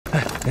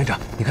哎，连长，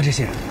你看这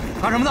些人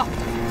干什么的？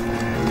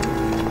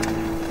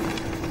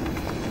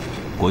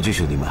国军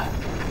兄弟们，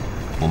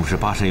我们是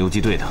巴山游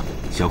击队的，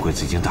小鬼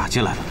子已经打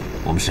进来了，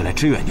我们是来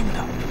支援你们的。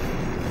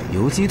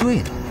游击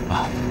队的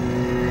啊？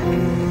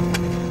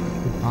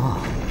啊，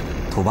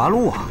土八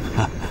路啊！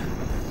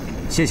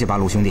谢谢八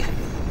路兄弟，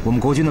我们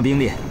国军的兵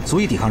力足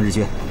以抵抗日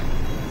军，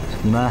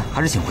你们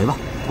还是请回吧。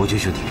国军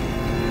兄弟，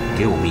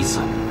给我们一次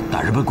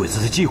打日本鬼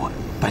子的机会，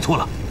拜托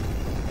了。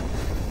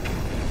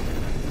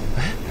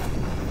哎，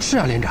是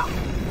啊，连长，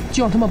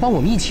就让他们帮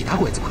我们一起打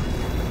鬼子吧。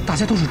大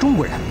家都是中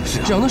国人，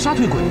只要能杀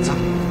退鬼子，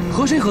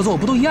和谁合作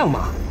不都一样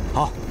吗？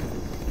好，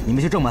你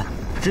们去正门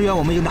支援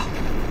我们营长。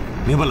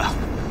明白了，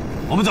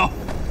我们走。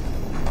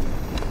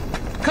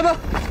开门。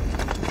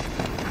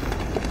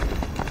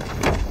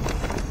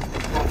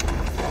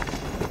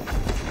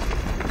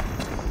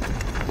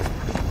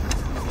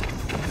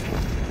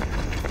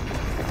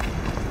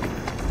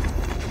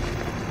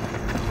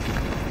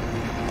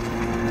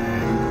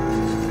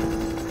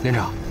连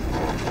长，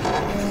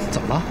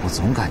怎么了？我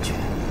总感觉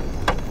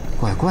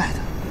怪怪的。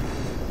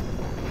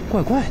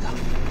怪怪的？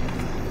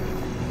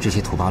这些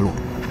土八路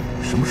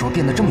什么时候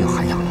变得这么有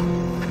涵养了？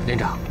连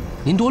长，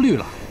您多虑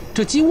了，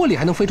这鸡窝里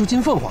还能飞出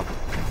金凤凰呢，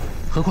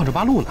何况这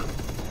八路呢？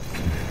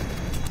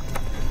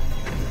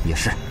也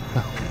是。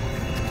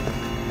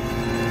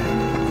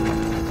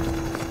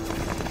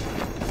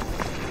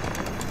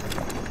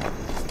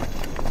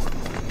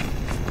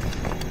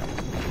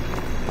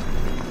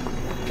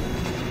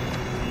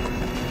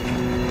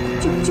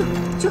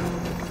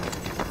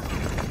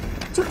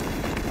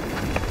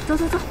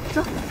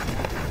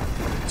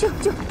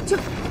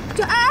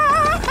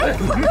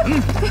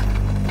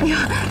哎呦，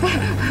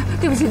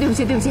对不起，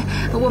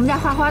我们家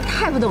花花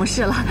太不懂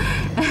事了。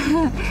哎，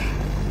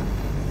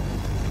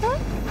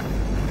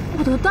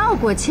我都道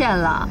过歉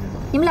了，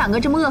你们两个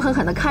这么恶狠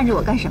狠地看着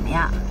我干什么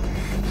呀？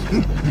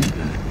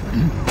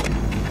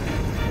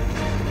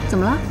怎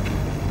么了？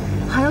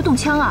还要动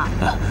枪啊？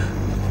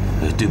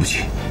对不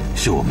起，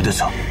是我们的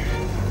错。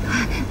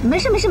没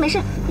事，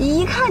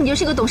一看你就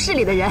是个懂事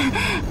理的人。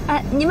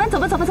哎，你们走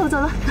吧。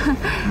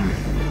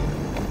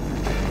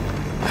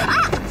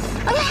啊！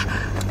哎呀！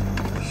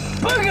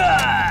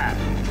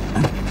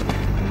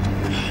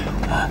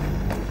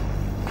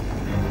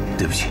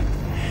对不起，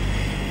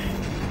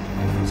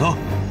走。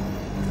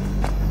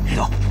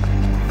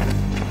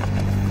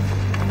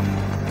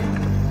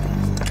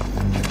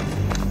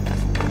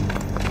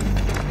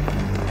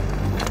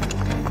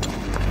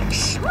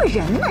什么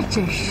人呢？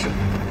真是，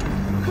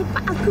还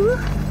八哥。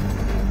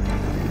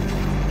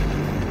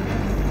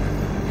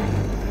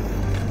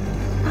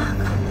8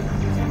个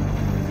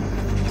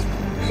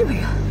日本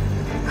人。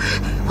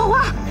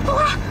花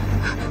花，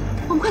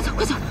我们快走，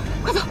救，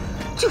快走，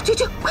救！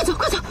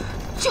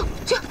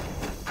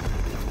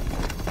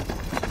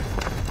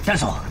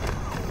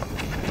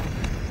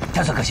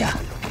江总阁下，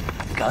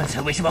刚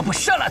才为什么不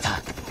杀了他？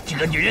这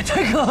个女人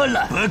太可恨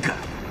了！八个，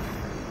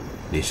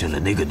你杀了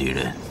那个女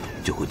人，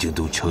就会惊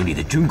动城里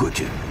的中国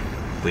军。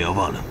不要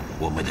忘了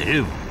我们的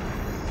任务，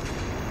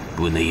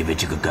不能因为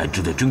这个赶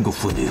猪的中国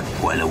妇女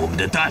坏了我们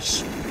的大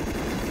事。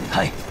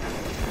嗨，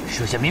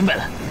属下明白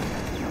了。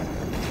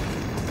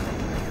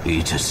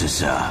一次厮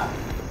杀，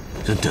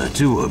这得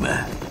罪我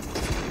们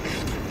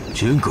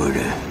中国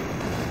人，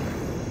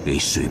连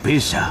水杯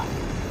上。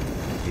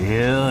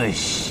よ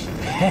し。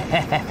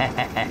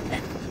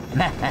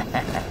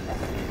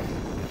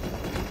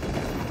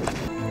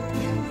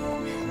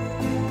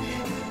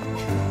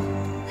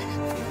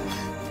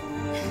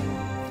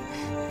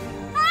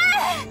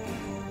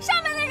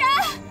上面的人，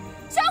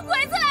小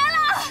鬼子来了！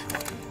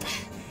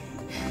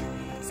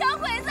小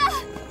鬼子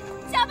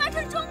假扮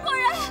成中国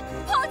人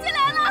跑进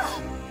来了，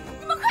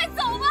你们快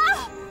走吧，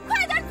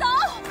快点走！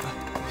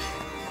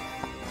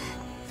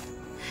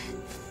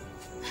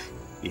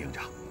李营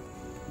长，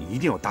你一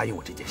定要答应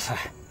我这件事。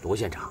哎，罗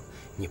县长，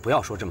你不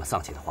要说这么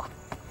丧气的话。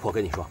我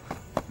跟你说，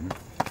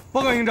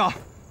报告营长，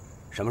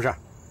什么事儿？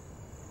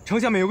城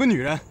下面有个女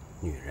人。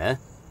女人？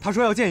她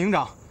说要见营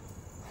长。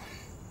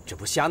这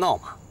不瞎闹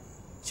吗？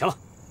行了，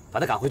把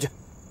他赶回去。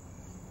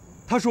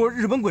他说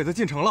日本鬼子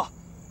进城了。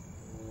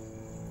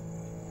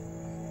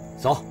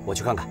走，我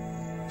去看看。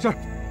是。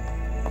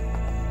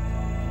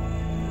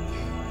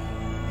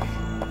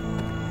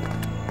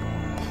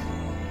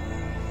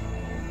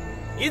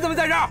你怎么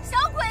在这儿？小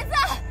鬼子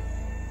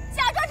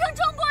假装成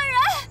中国人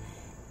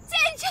进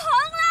城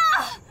了！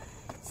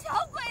小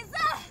鬼子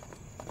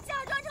假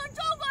装成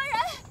中国人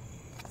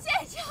进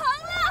城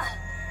了！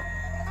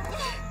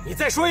你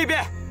再说一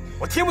遍，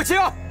我听不清。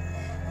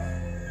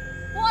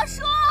我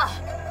说，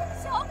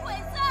小鬼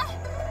子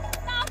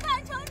打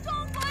扮成中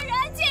国人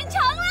进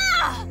城了！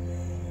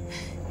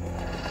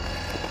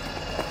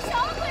小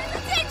鬼子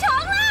进城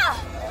了！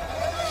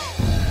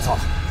糟了，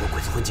有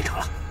鬼子混进城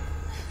了！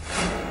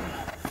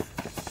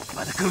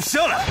把他给我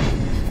杀了！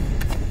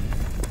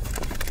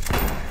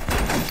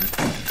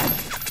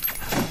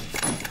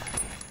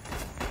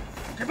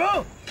开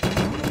炮！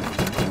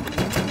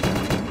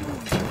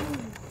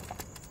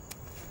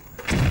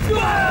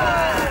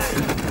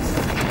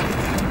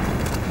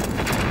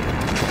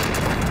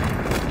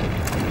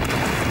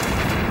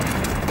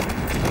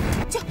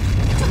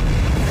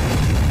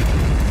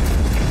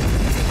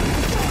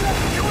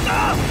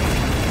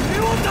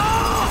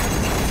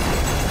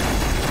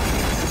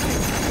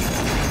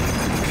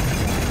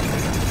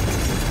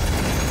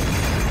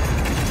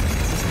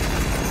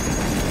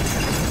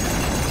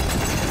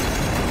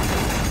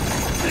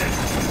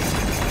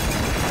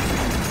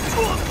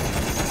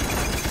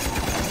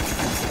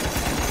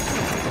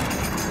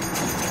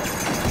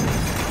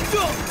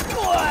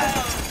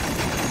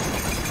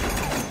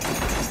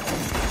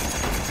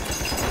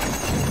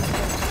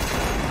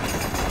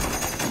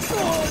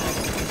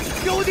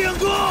有点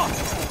哥，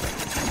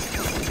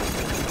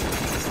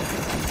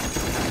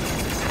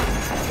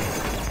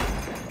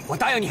我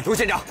答应你，卢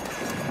县长。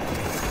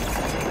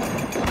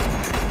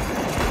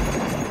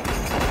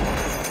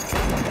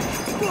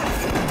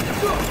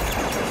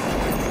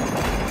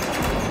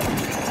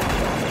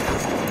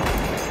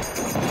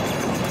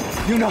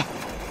营长，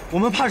我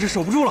们怕是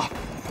守不住了。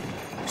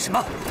什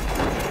么？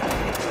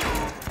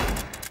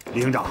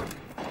李营长，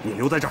你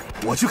留在这儿，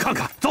我去看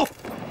看。走。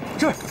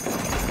是。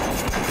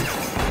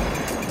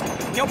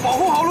你要保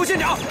护好卢县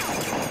长。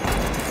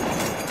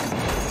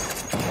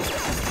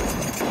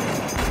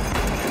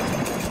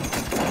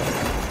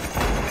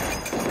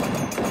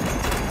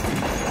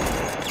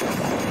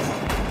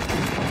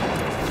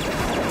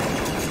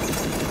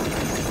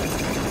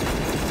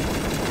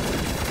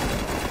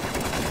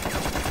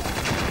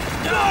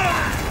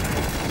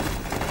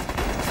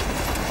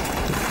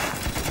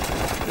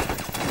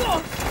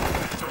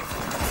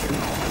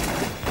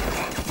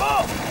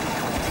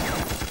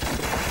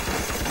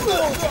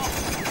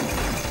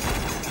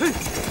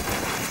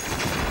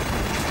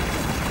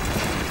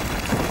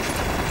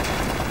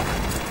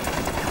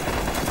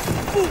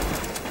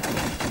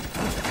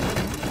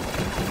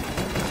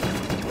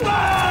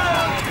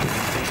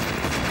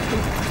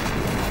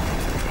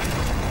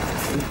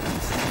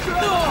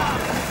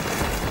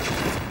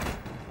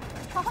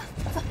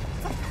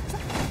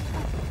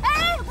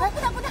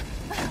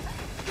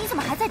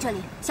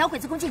小鬼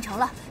子攻进城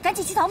了，赶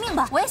紧去逃命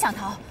吧！我也想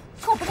逃，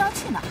可我不知道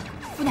去哪儿。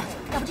姑娘，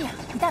要不这样，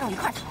你带着我一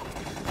块儿逃。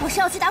我是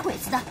要去打鬼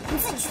子的，你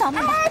自己去逃命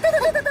吧。哎，等，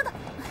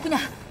姑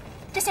娘，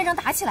这县城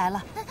打起来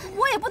了，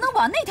我也不能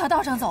往那条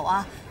道上走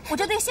啊。我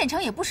这对县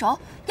城也不熟，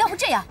要不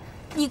这样，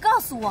你告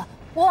诉我，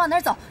我往哪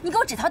儿走，你给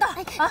我指条道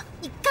啊！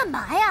你干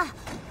嘛呀？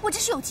我这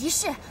是有急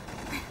事。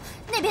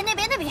那边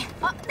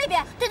啊，那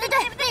边，对，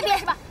那边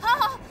是吧？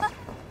好。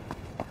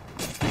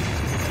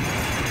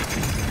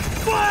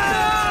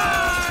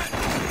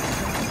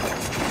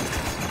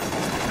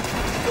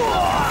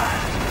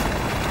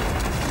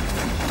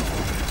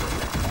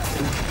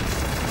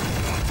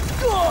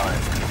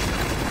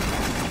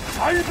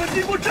把日本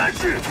帝国战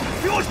士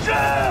给我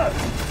杀！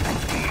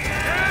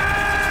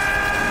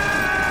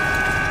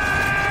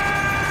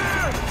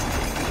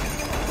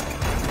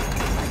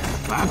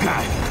马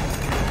凯，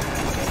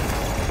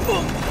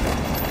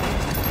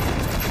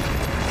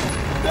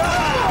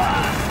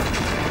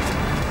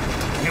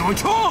给我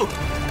冲！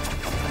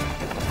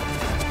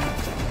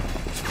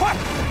快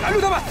拦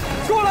住他们，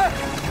过来！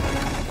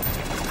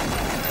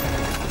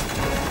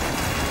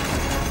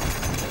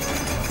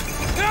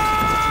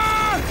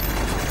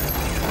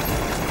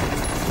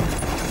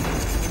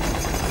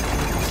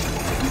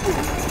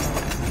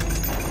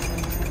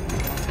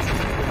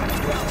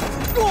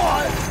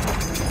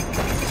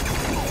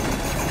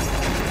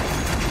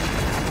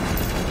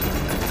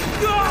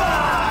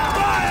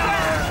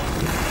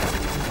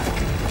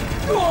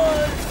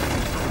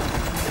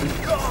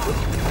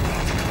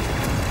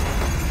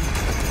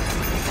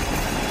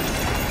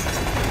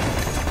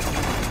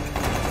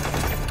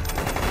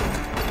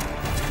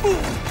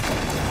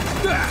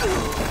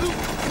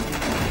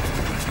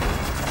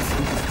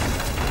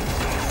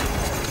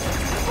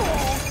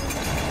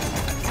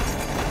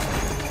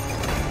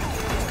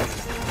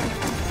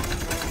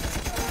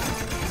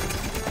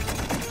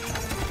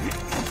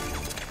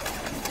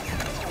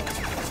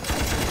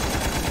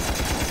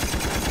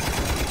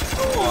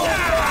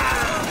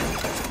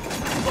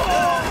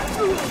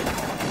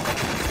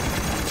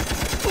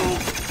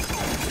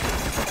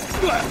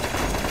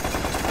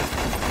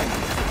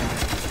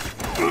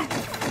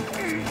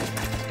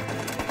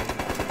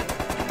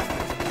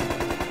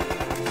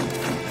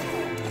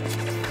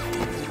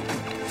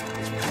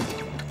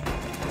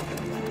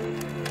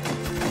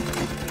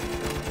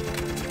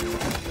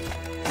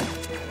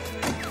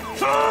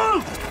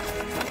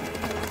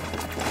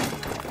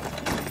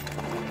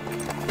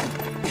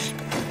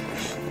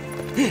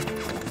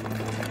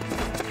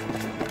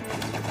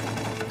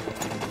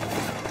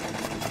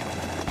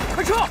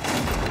快撤！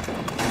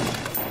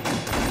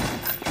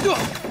撤！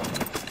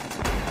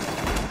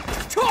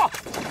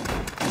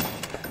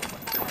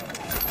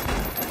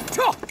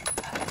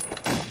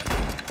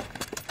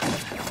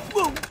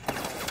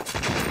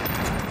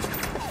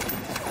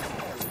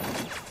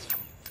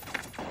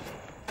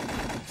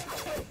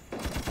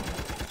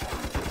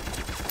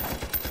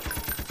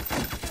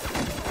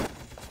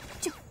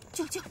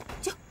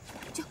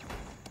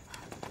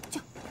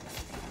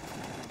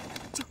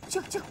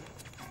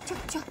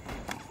救！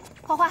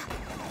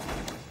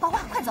花花，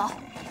快走！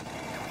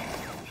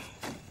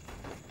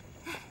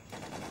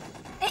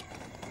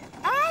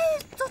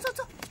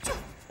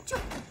走，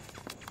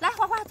来，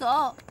花花，走，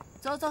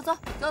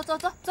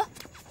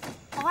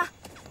花花，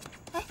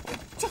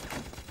救！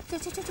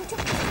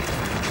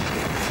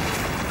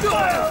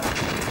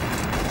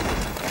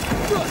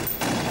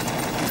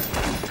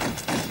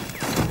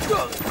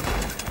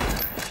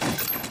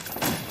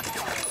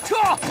撤！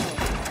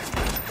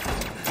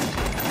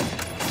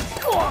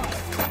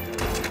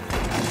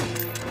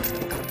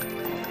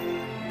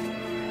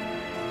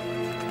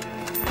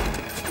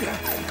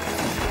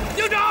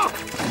营长，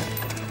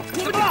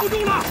我们顶不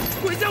住了，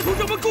鬼将从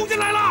这边攻进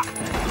来了！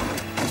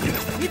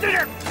你在这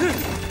儿，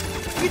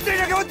你在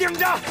这儿给我顶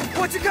着，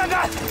我去看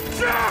看。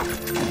是。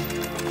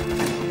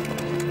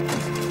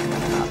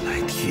看来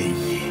天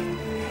意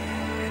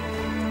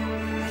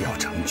要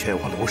成全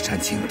我庐山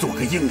青做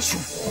个英雄。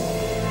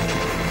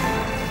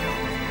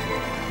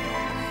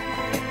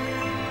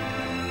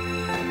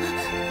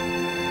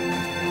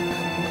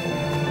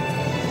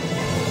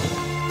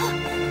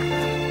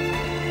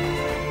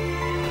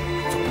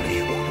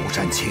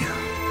山青，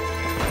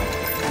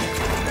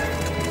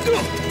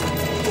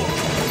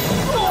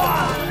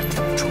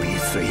追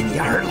随你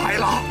而来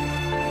了。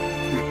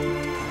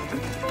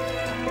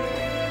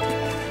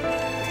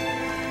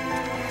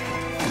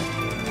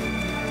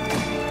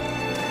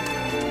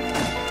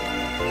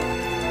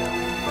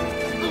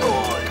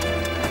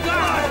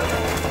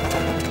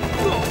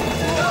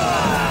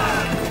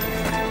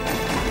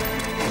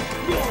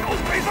小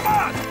鬼子们，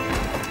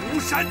庐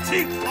山青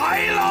来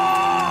了！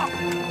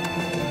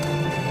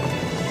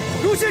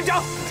卢县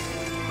长，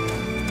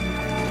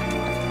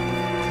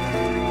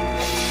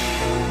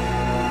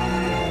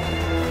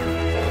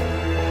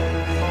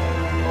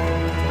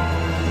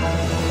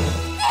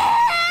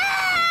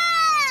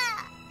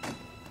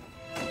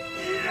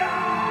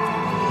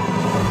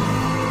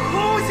卢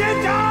县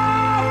长，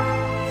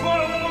犯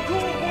我中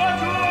华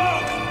者，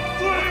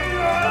罪源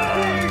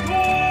地诛。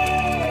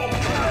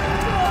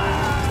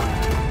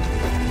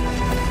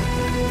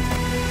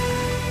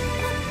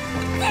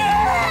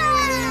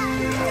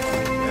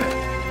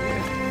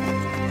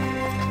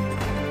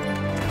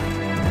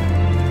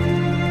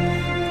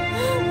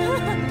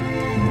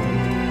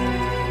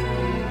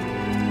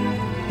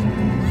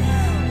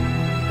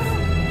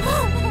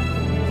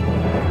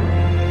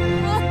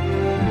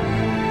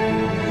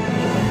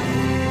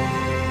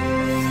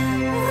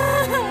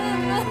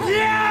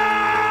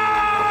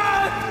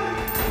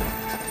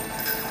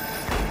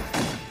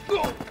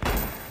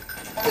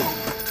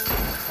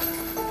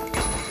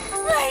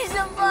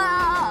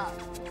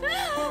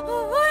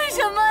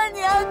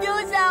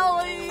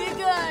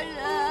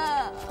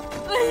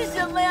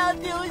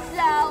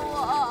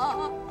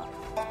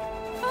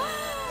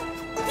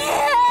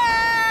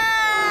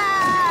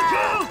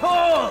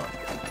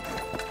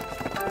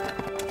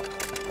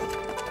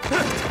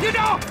营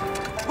长，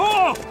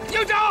营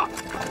长，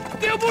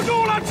顶不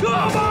住了，撤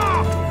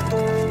吧！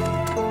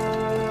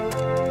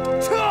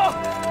撤！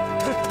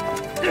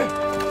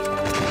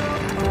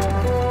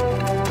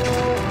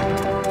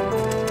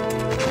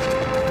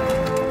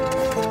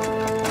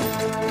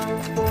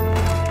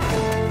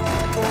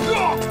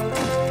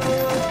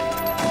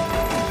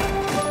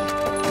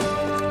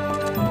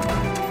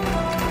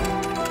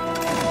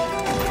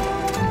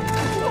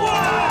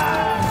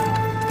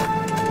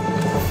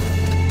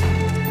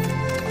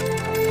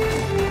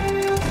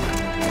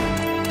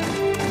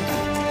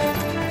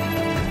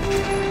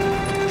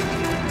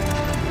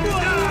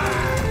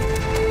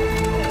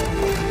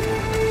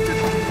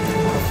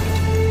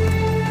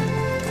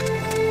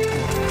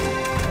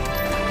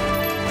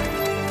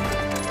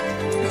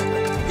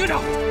营长，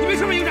你没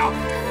事吧？营长。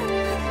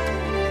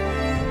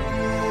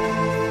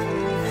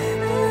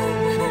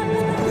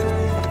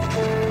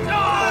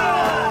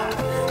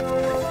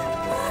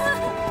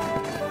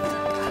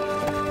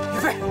于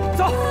飞，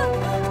走。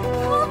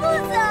我不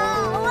走，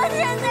我现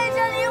在这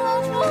里，我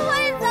不会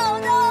走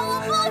的，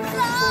我不走。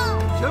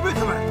前辈他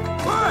们，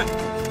快！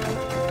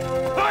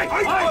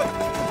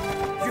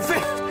于飞，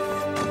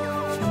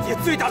爹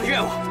最大的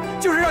愿望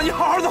就是让你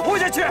好好的活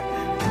下去，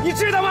你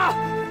知道吗？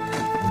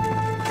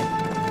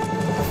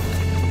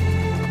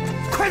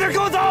快点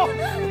跟我走！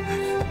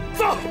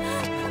走，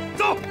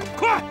走，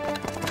快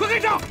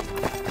跟上！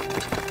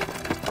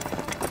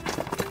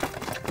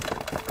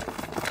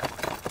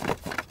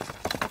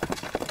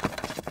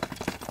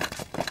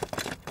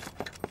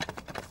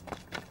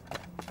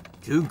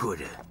中国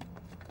人，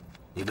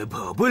你们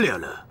跑不了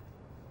了，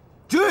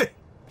追！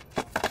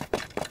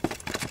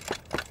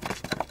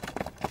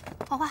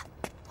花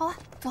花，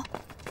走，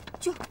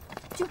救！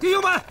弟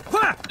兄们，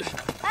快！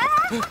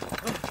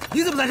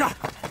你怎么在这儿？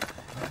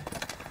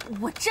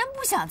我真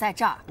不想在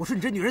这儿。我说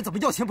你这女人怎么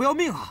要钱不要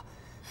命啊？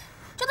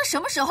这都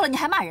什么时候了，你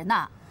还骂人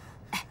呢？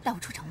哎，带我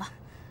出城吧。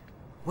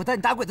我带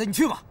你打鬼子，你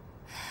去吗？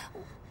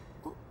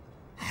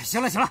哎，行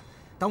了，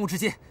当务之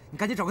急，你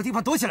赶紧找个地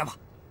方躲起来吧。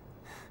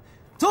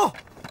走，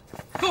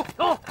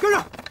跟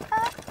上，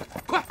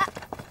快！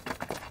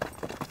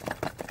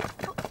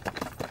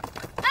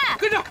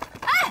跟上！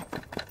哎，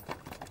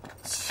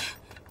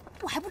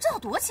我还不知道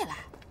躲起来。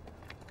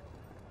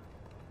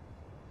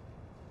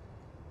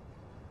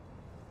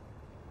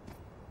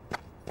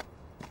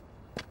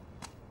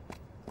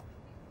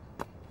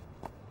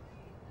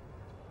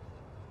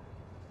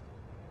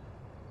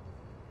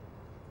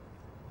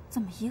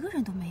怎么一个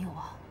人都没有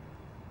啊？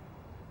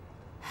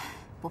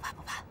不怕，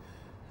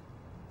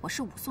我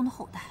是武松的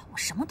后代，我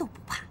什么都不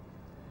怕。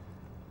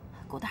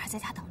狗蛋还在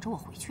家等着我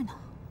回去呢。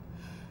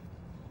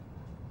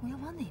我要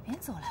往哪边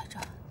走来着？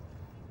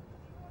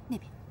那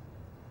边。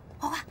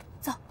花花，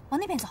走，往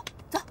那边走，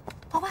走，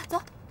花花，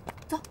走，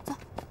走走，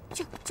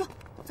就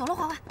走了，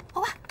花花，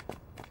花花，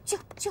就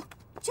这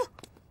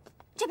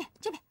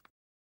边。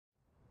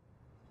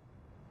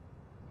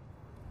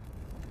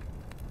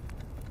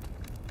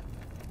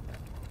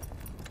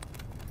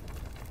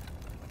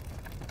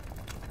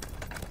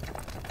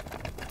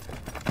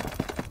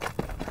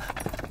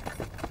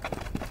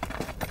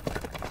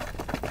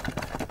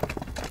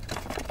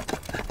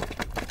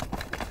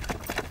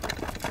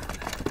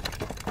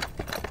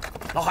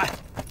老海，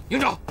营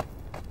长，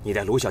你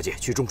带卢小姐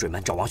去中水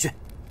门找王迅，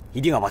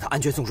一定要把她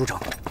安全送出城。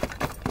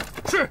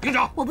是营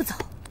长。我不走，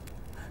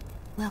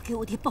我要给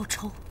我爹报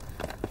仇。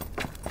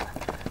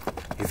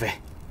于飞，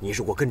你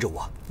如果跟着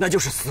我，那就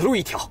是死路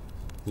一条。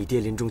你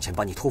爹临终前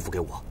把你托付给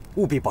我，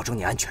务必保证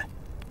你安全。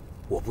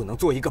我不能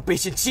做一个背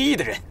信弃义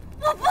的人。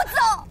我不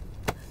走。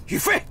于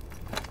飞，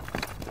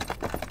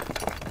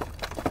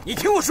你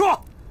听我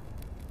说，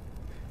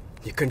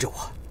你跟着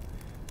我，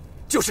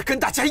就是跟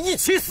大家一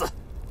起死。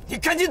你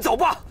赶紧走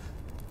吧！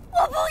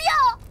我不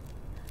要。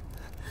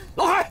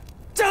老海，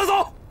接着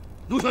走。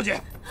卢小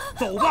姐，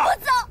走吧！我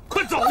不走，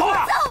快走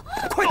吧！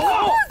快走！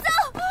我不走，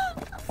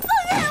放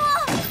开我！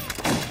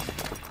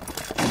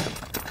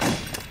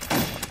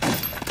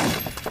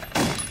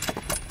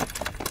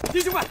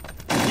弟兄们，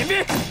隐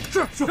蔽！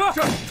是。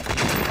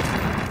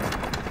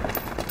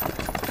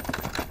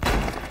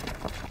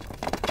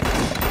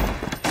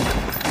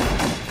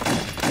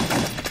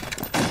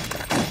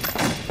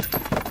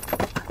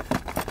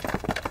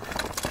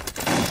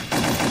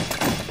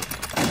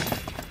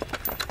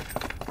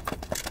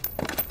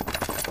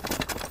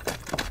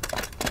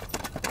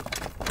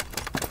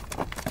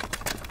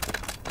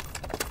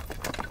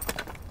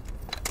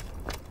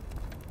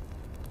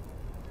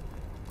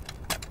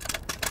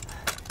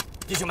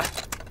弟兄们，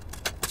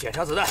检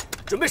查子弹，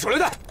准备手榴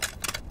弹。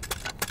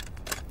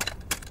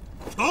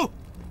走。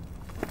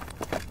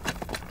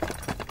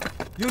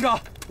营长，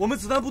我们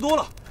子弹不多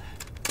了，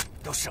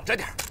要省着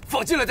点，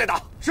放进来再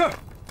打。是。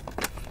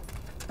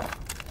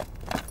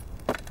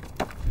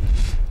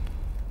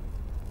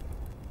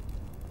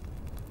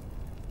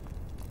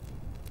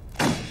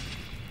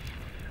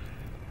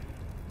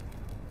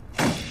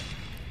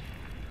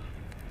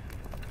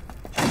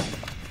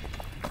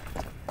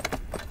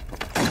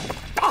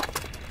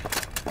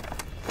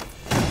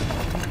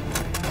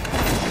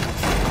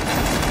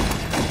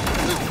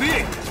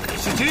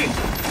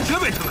责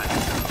备他们。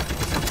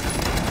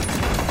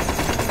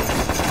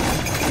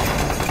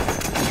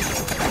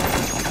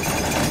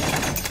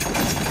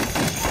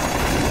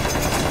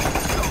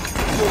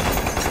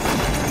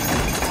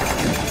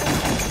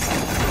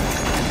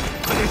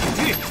快点起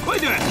击，快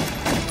点！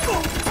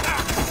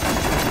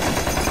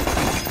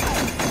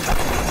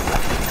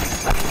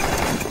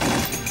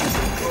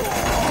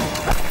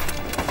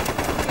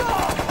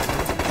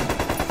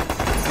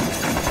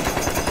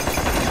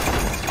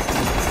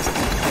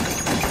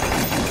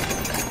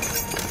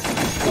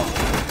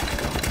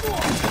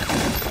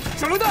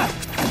手榴弹！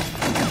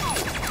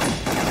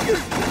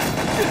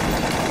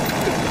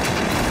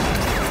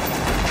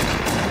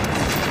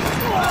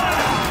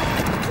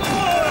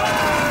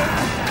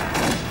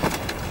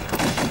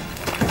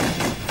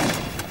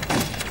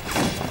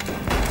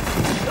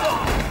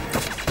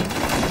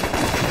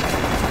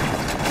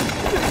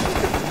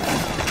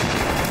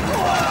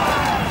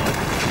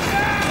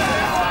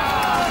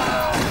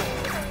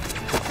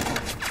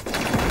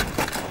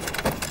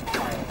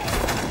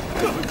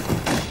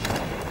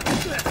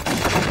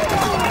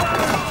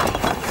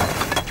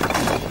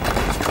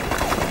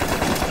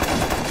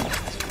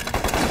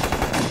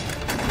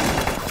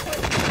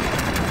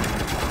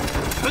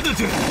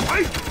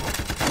哎！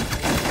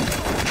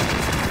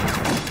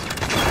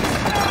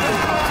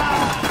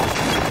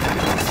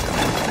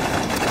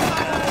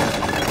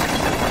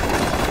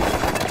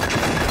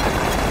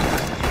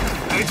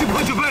来支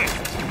炮就备，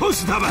轰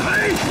死他们！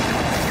哎！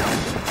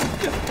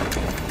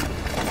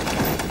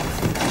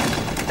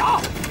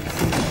打！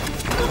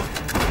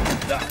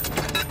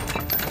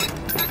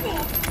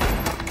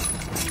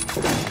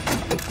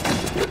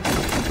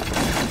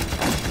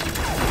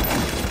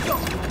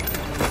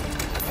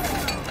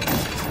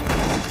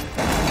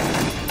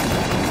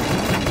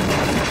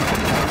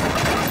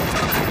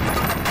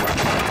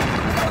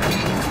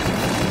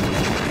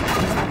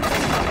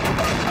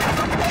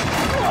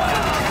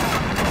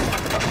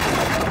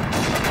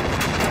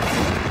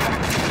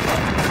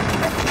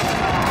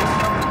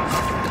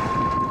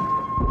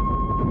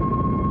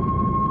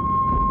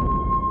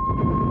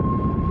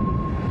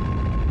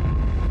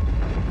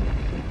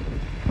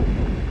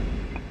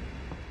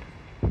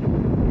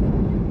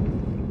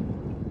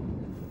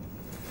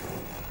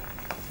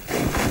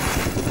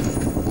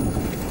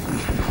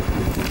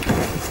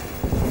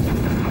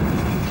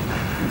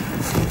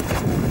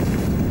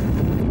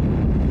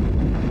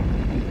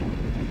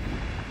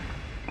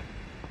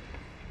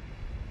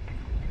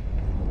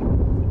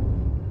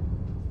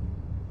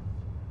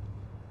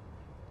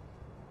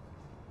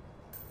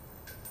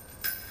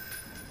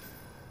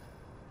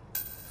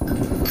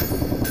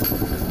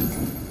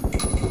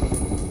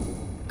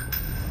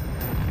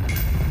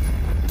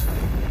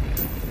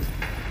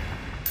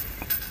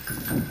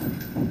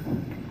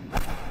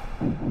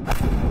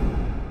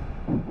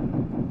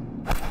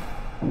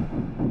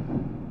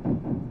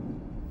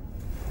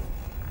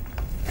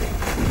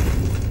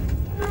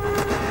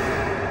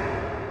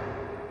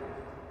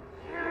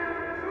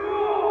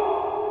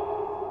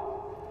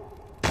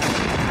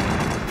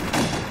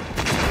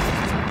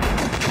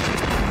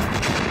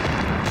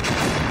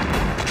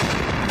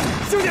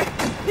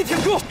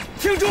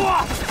停住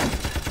啊！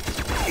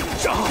营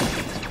长，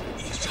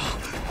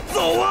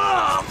走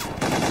啊！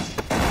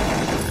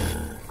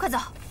快走，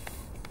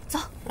走。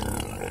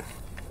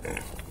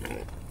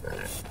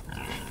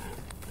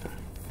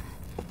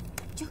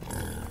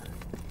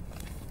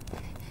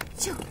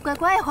就乖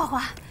乖呀，花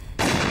花。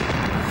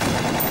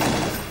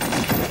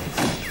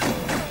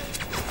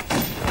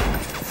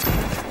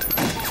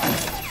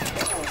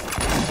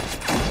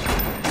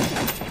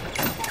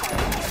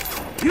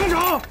营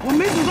长，我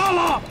没子弹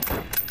了。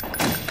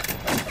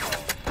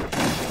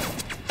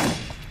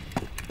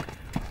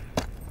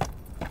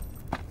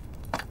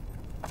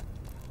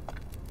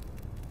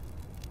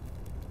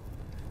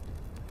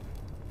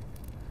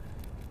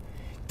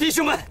弟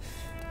兄们，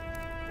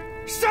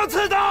上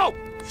刺刀！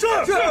是。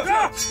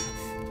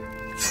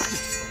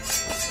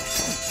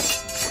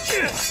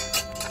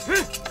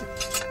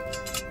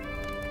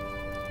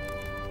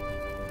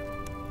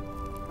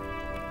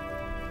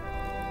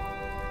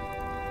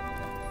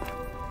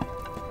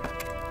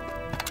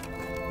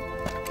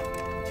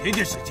添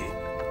点时间。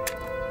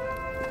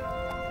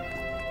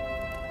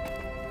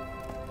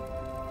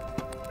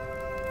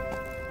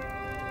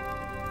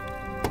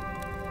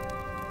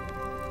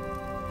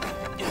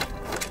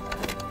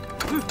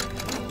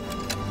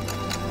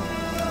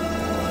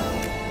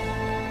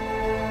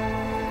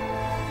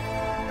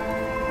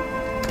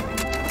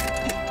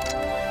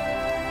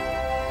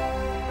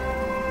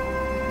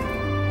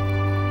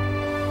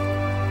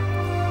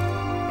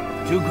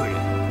中国人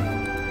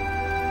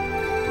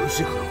不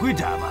是很会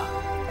打吗？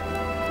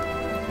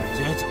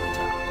再怎么打，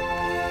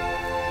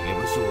也不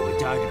是我们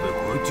大日本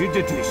国军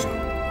的对手。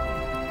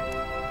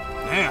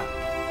来呀，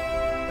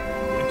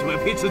让他们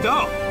拼刺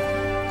刀，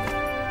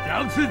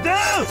让刺刀！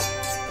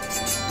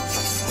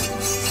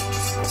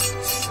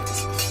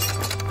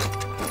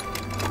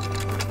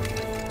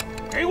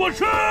给我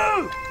上！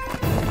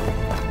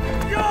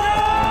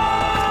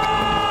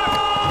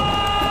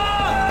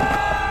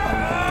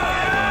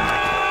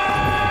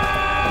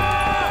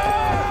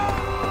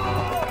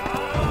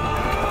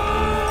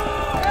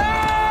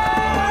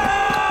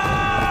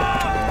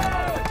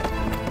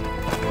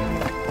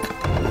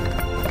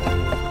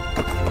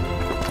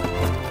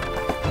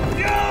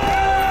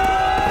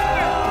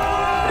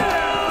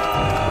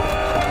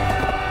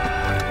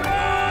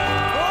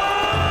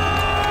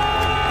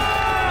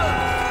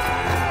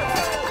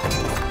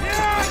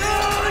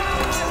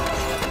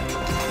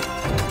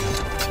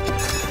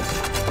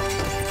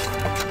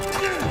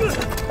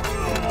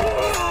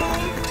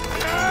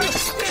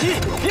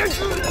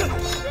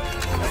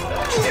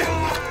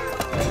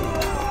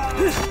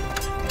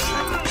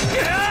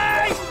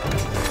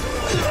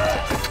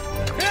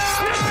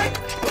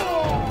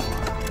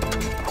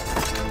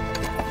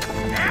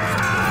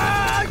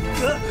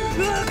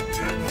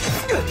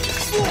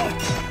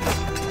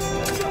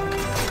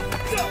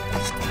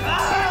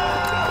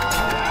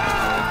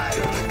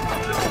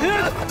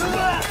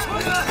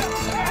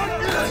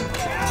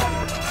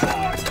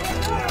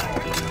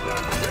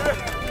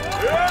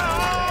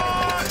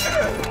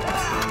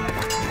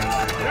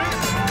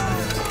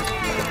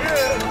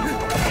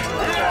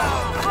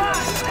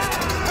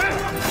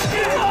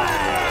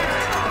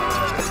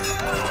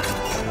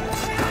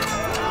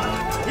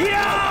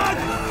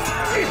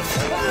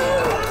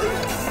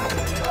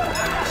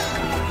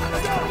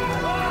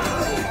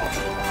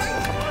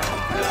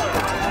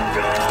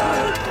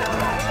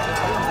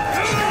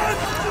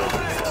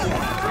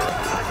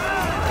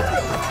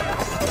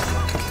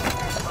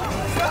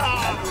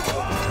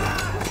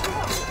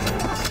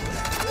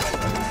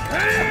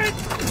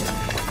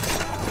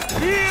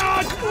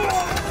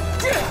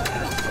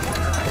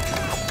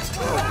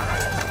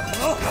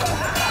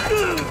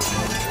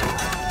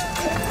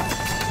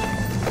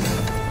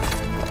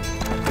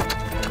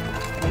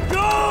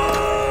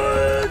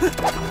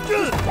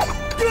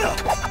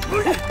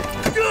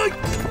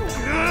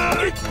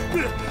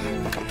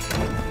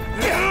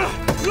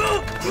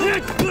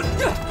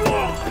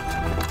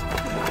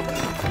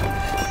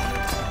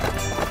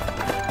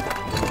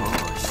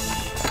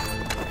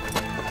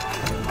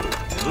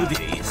有点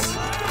意思。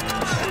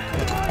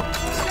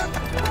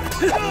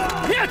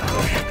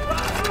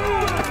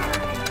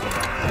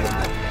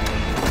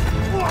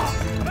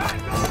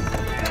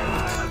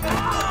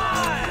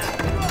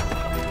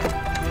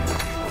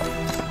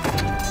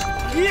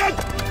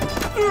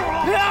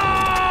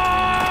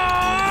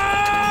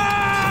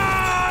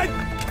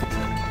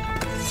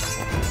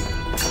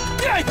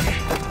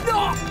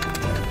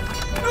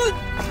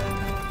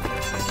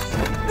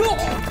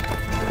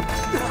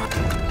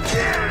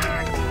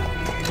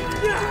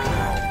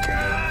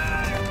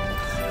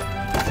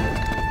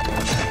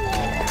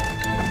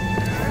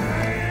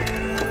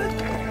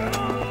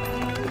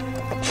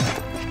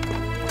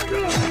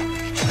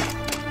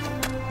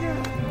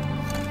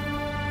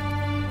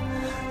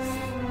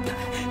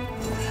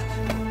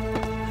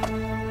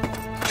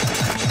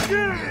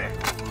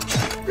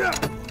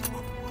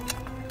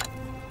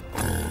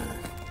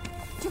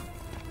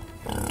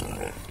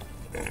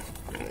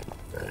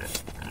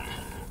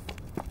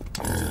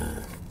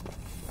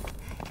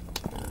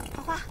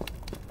花花，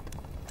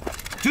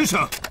军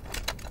长。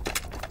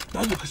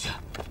大佐阁下，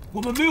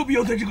我们没有必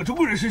要在这个中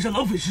国人身上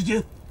浪费时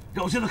间，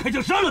让我现在开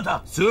枪杀了他。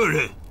所有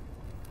人，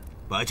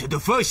把枪都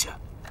放下。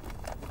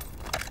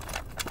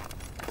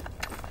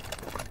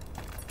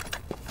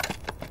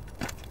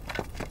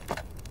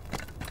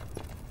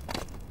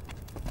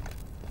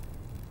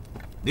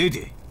弟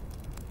弟，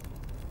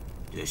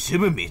这什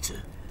么名字？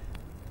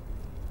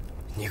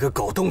你个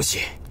狗东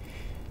西，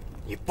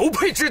你不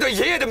配知道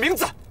爷爷的名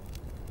字。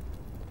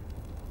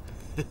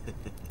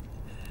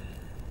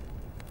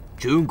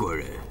中国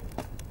人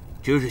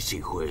就是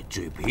喜欢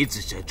嘴皮子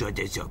上赚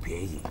点小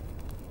便宜，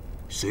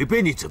随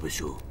便你怎么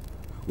说，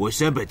我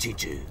山本敬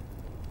之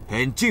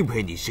很敬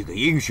佩你是个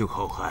英雄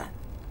好汉。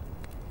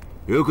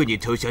如果你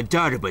投降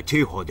大日本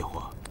天皇的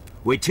话，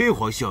为天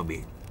皇效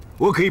命，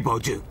我可以保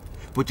证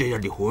不但让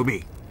你活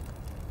命，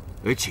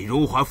而且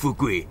荣华富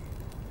贵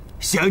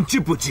享之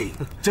不尽。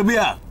怎么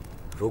样？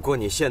如果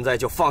你现在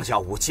就放下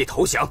武器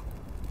投降，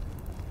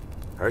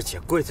而且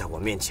跪在我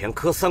面前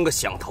磕3个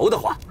响头的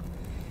话，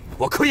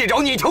我可以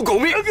饶你一条狗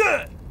命。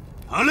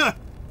好了，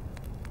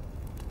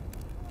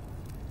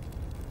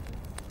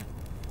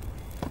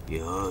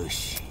よ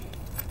し。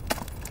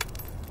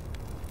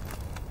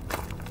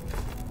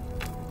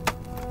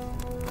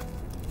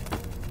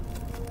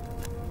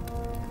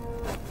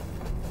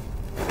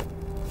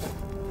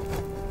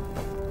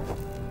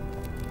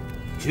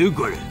中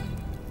国人，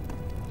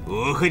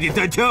我和你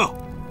单挑。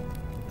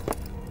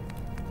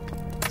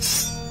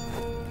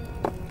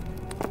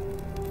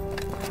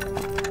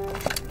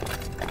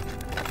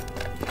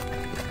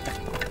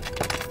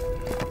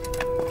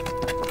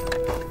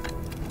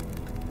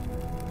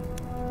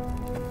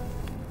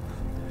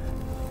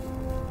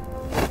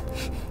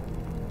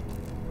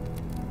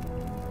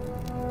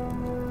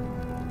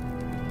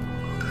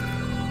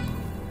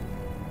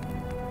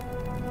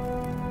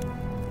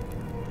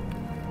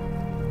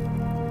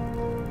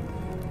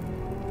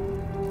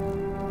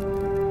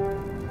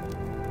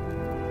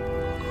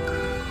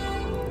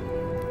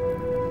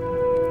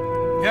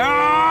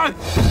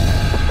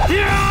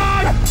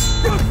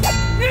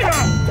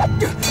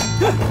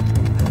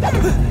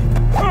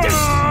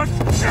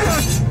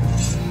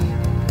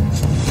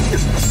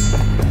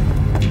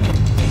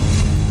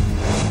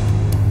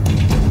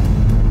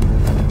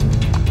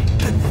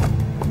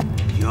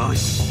よ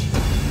し，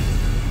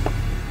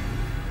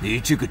你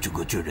这个中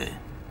国军人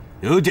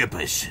有点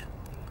本事，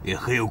也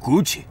很有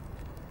骨气，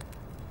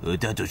和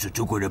大多数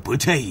中国人不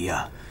太一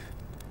样。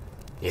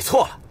你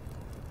错了，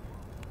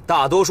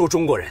大多数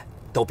中国人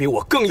都比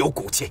我更有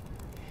骨气。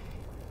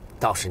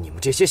倒是你们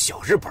这些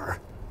小日本儿，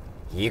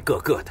一个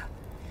个的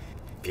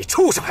比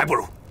畜生还不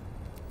如。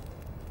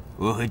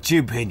我很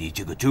敬佩你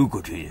这个中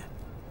国军人，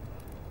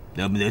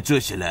能不能坐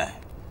下来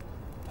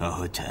好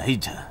好谈一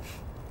谈？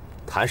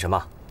谈什么？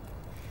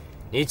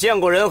你见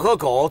过人和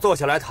狗坐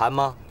下来谈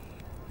吗？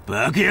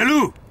八个野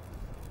路，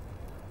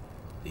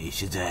你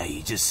现在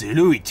已经死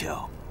路一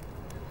条，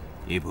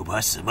你不怕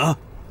死吗？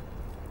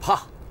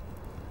怕，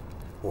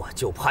我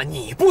就怕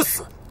你不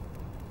死。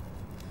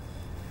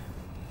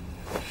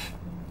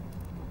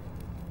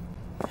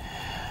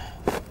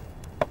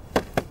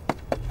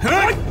快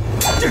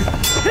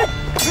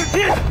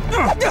走，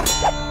快走，快走，快点，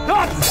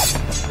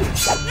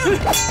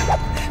快点！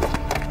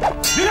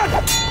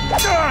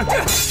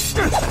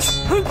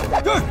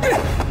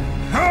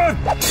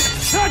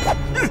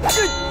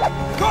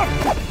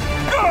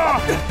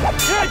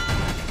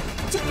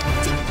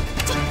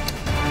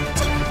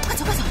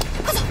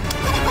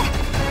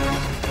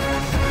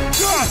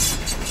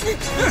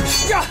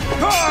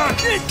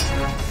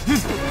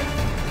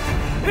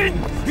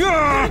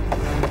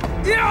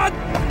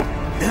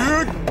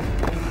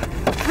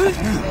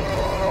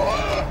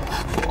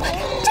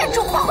站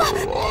住，花花！站住！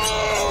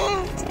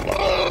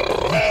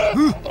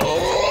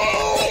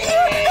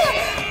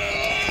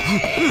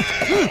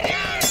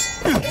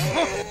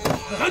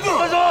站住！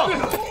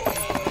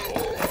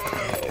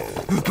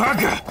八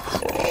个！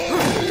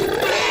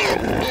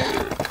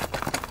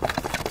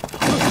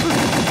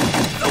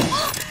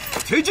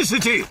停止事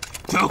情，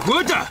找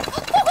活着！花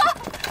花，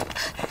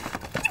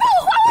你把我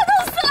花花弄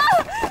死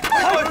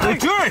了！快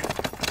追！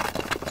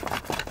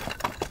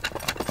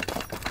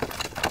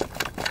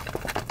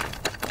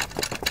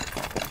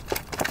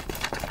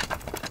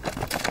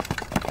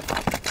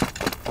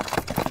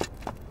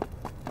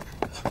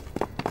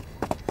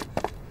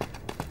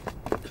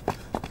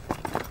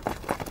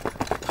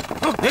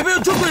那边有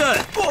中国人！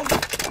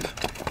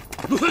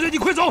你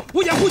快走，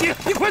我掩护你！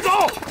你快走，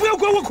不要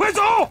管我，快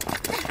走！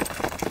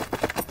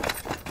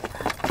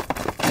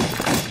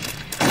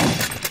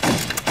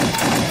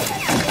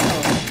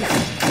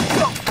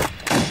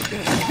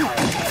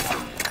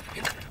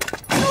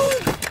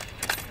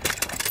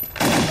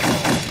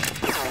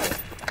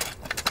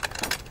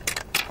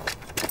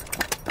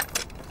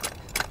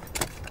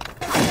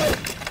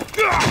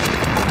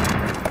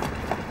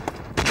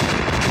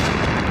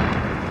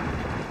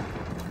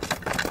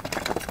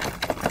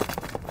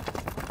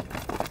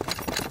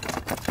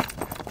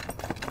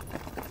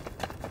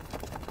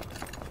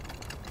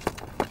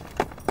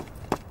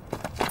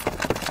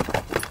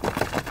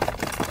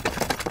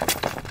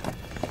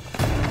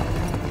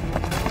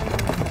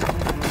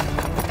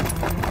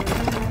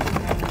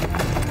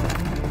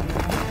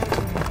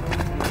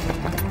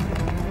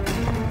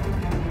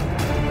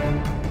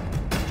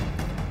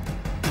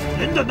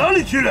到哪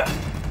里去了？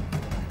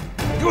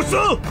给我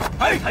搜！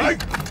哎！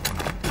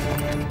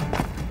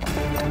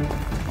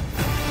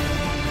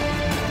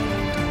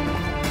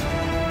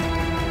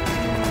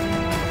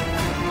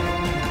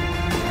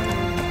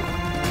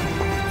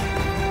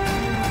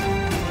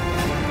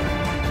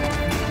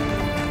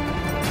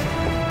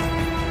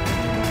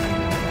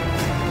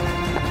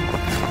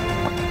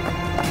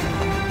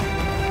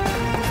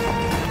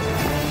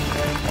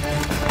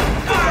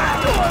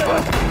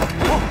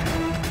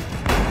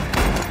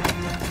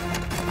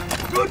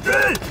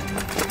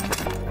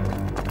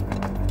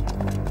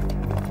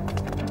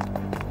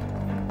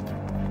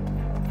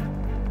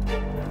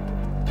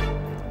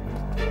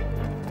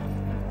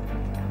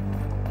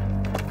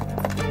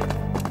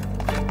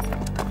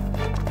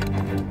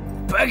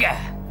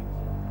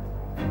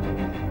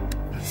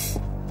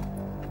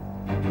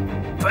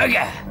 白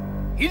干！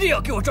一定要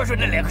给我抓住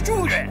那2个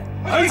中人！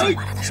哎，完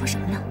了，他说什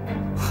么呢？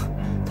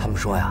他们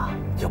说呀，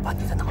要把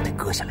你的脑袋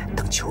割下来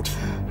当球体。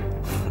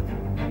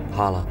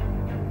怕了？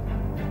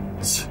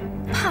切，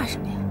怕什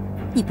么呀？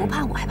你不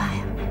怕我还怕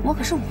呀？我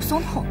可是武松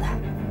的后代。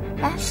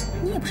哎，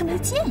你也不是没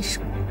见识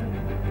过。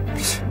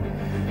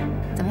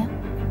怎么样？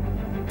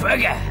白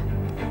干！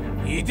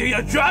一定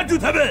要抓住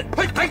他们！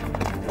嘿！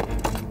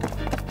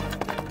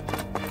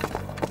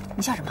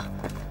你笑什么？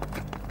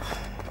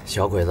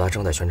小鬼子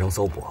正在全城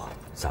搜捕，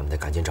咱们得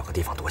赶紧找个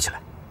地方躲起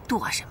来。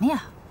躲什么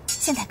呀？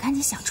现在赶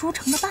紧想出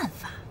城的办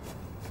法。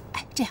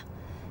哎，这样，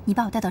你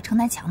把我带到城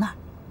南墙那儿，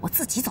我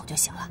自己走就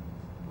行了。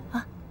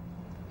啊？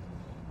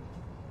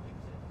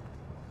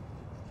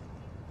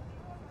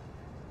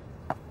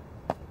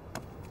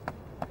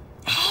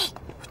哎，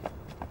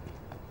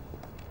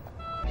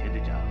钱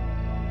队长，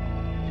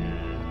这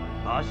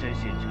巴山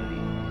县城里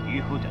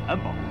以后的安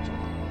保工作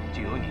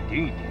就由你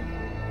盯一盯，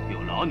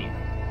有劳你了。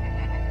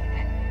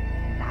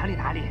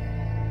 哪里，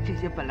这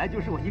些本来就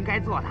是我应该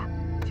做的，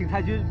请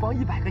太君帮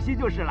100个心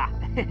就是了。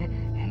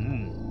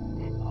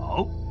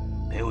好，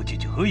陪我进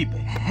去喝一杯。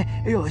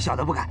哎呦，小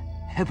的不敢，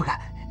不敢。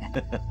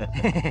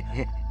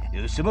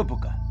有什么不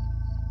敢？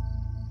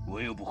我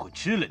又不会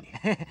吃了你。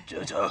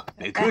走，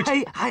别客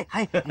气。嗨。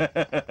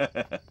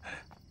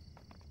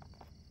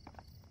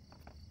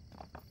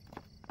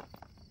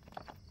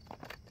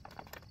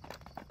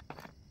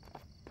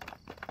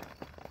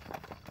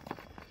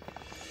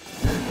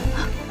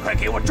快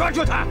给我抓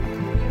住他！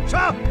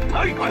上！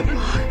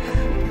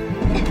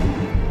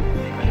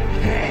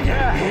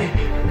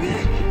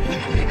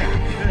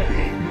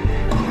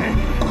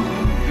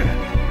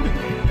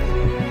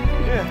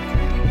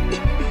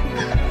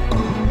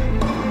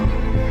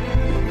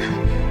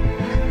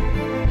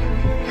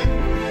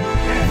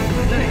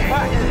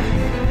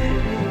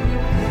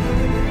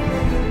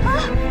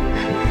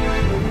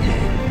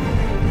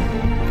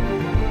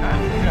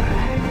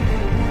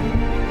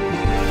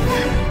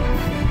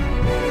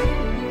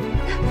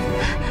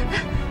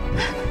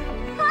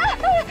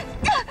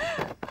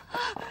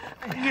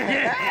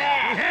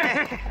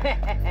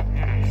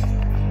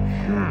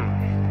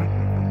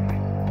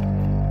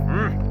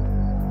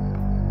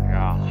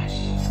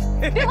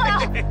别过来啊！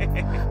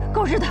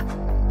狗日的，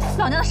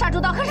老娘的杀猪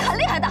刀可是很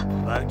厉害的。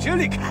往这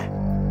里看。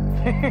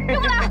别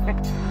过来！别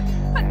过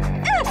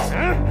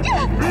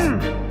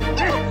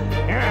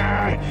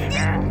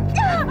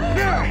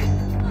来！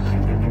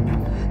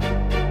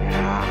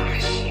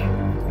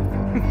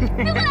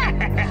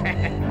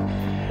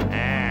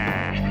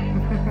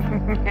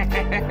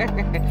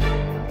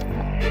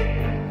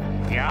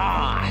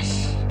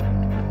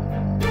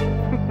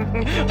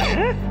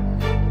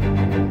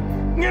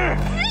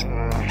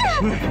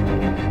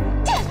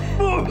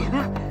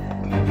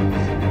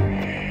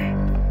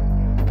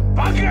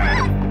八哥！八哥！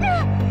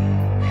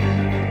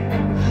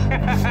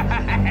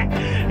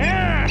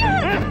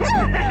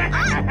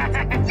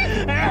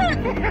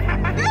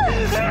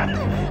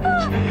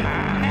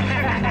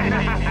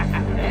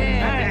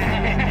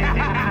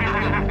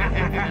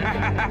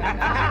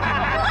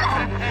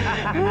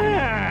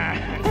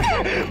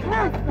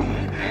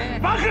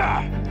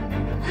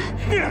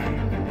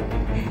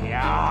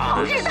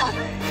狗日的！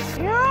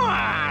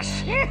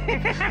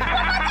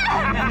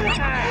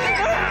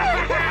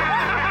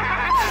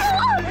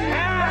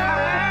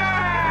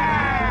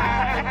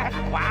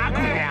花姑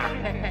娘，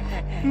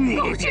你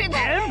真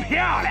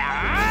漂亮啊！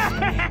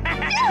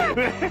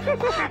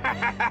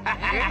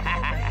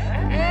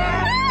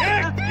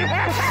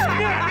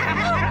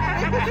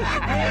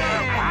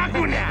花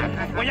姑娘，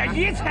我要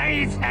一层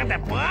一层的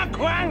剥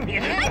光你！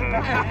来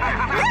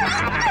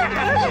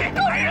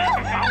人，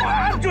把我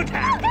住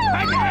他！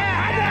快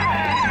点！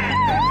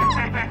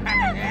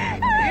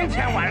今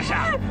天晚上，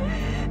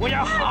我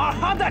要好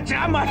好的折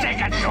磨这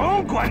个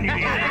中国女人！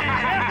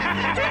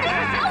这个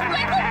小鬼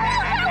子不要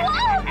害我！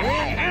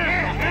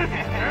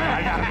我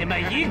让你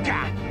们一个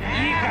一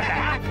个的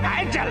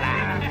挨着来！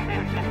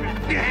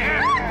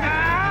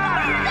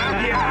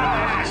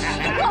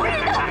狗日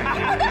的，我的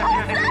好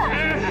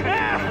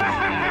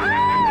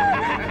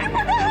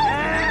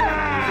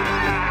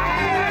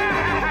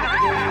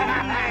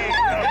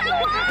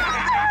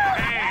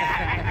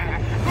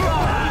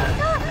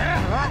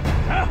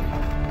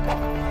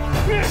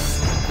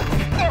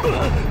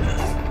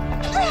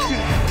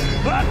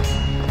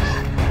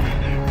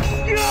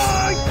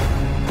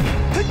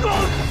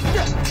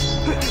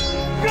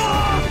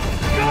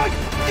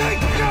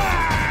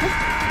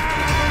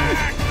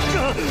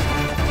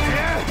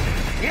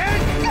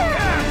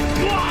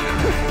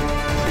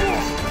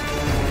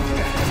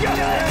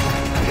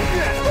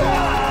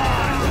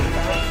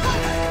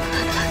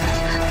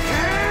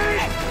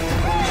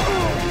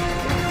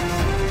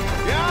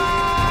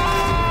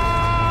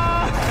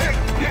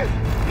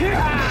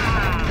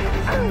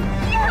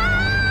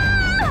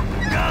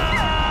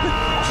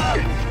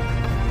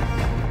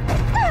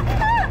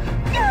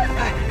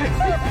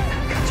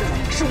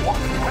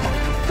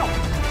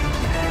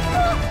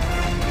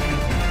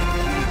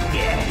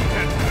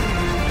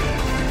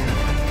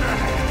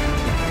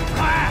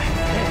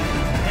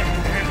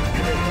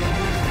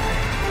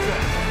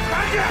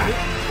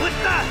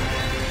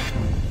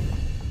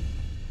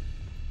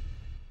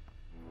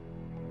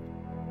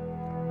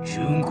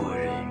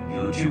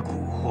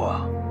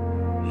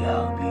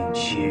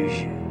前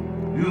日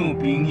用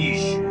兵一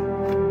时，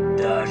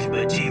大日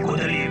本帝国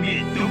的脸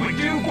面都被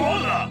丢光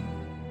了。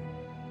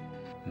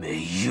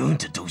没用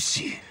的东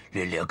西，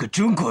连2个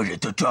中国人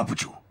都抓不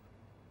住，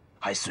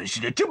还损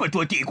失了这么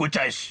多帝国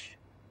战士。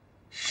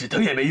石头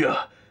也没用，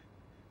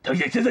唐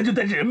姐现在就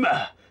带着人马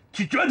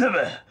去抓他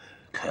们。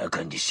看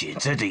看你现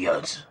在的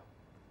样子，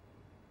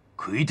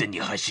亏得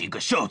你还是一个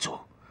少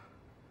佐，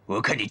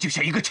我看你就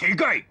像一个乞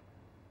丐。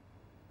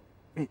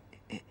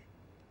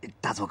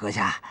大佐阁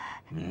下，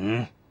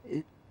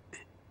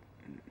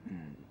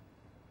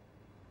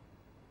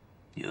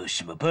有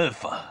什么办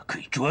法可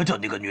以抓到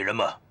那个女人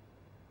吗？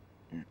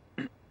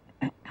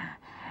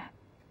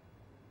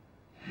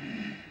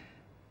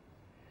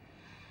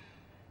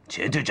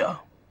钱队长，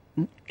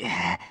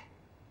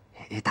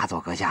大佐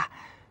阁下，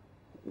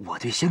我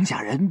对乡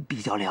下人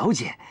比较了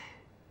解，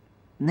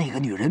那个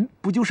女人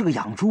不就是个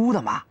养猪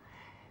的吗？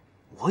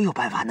我有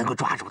办法能够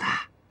抓住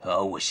她。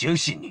好，我相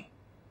信你。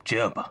这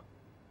样吧，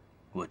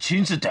我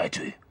亲自带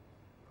队，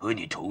和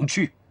你同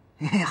去。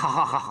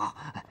好，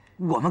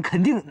我们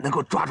肯定能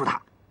够抓住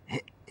她，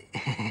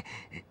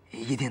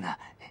一定的。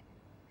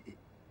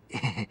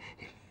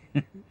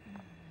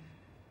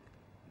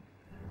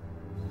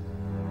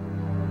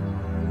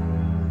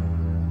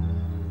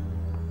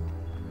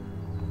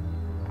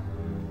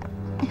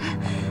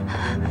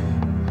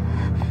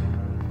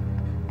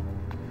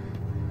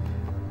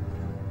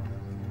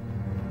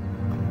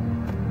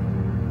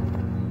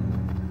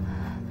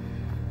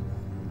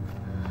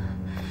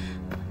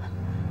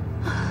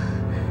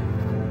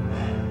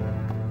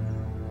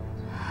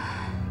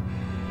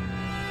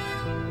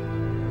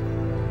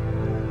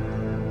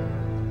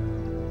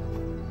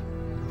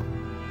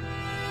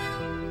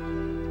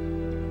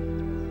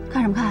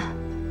看什么看？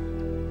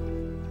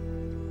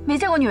没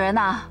见过女人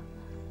呐？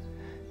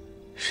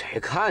谁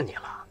看你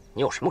了？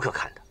你有什么可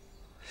看的？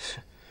是。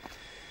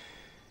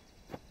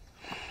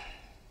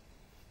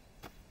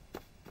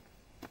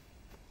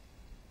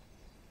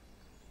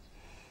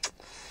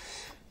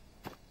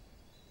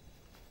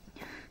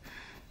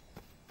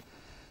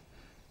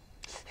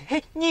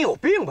哎，你有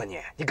病吧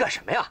你？你干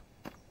什么呀？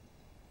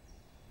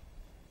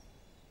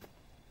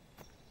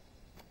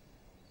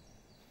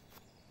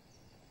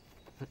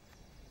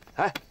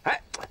哎，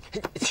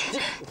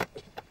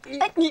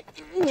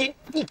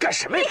你干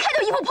什么呀？没看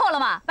到衣服破了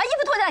吗？把衣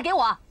服脱下来给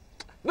我。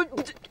不，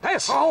哎，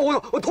好，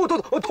我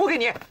脱给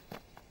你，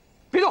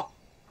别动，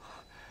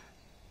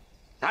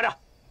拿着。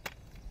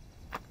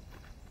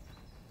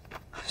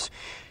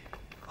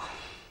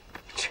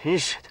真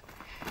是的，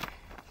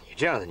你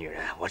这样的女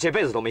人，我这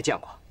辈子都没见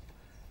过，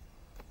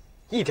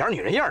一点女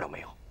人样都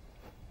没有。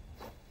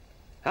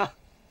啊！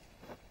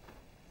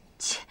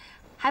切，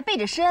还背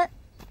着身，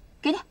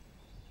给你。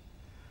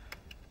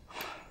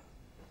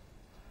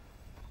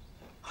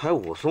还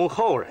武松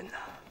后人呢，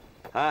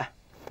哎，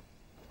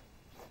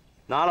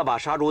拿了把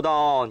杀猪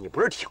刀，你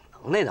不是挺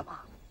能耐的吗？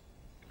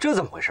这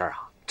怎么回事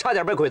啊？差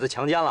点被鬼子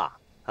强奸了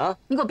啊！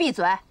你给我闭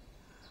嘴！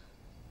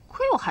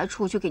亏我还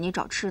出去给你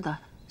找吃的，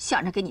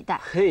想着给你带。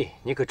嘿，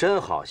你可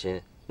真好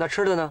心。那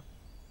吃的呢？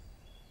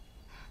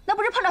那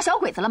不是碰到小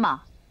鬼子了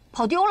吗？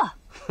跑丢了。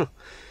哼，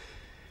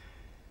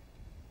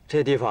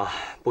这地方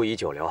不宜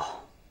久留，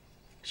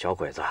小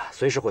鬼子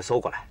随时会搜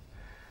过来，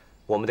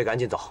我们得赶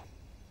紧走。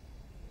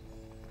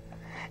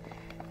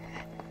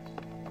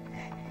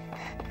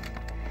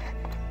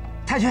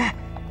太君，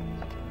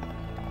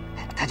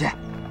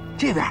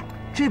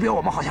这边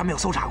我们好像没有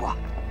搜查过。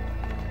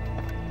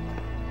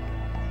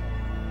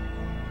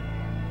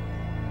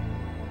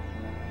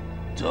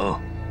走，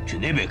去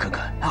那边看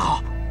看。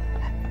好。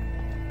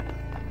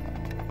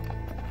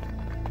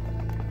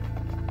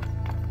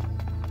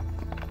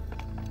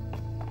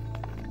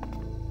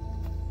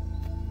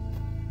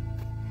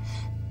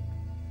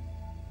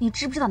你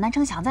知不知道南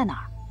城墙在哪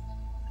儿？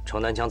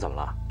城南墙怎么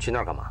了？去那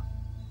儿干嘛？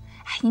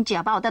哎，你只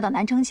要把我带到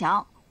南城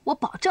墙，我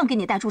保证给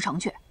你带出城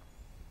去。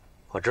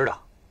我知道。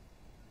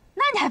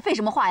那你还废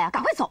什么话呀？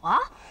赶快走啊！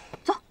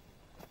走。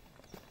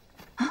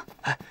啊！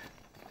哎，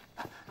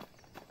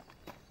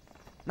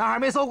哪儿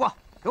没搜过？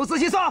给我仔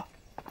细搜。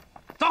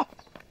走。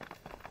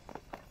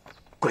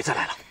鬼子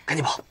来了，赶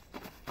紧跑！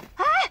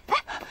哎，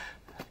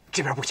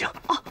这边不行。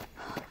哦。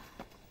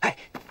哎。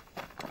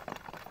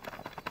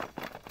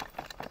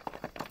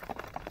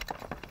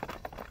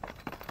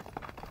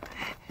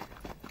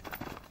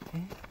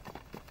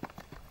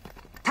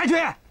太君，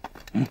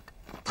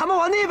他们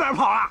往那边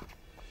跑了。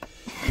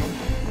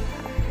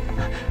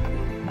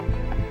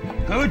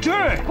给我追！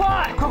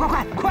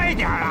快一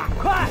点啊！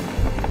快，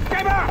这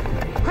边，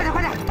快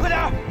点，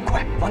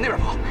快往那边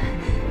跑！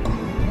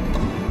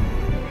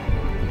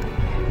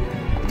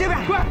这边，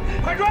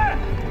快追！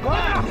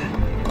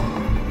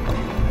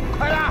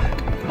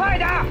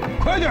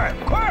快点！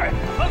快！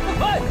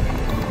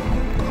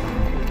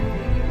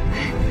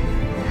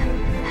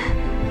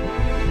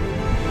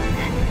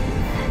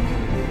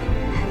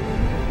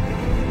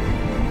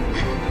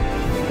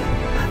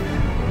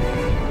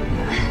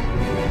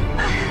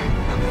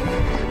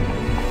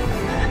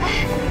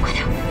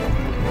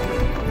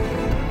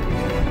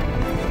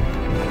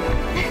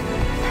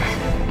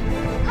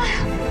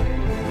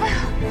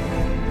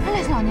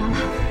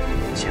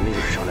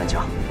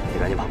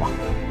吗？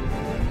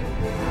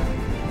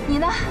你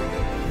呢？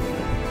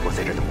我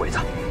在这等鬼子，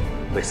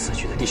为死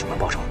去的弟兄们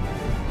报仇。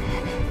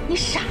你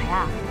傻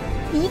呀！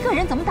你一个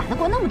人怎么打得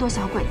过那么多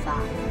小鬼子啊？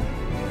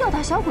要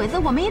打小鬼子，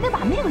我们也得把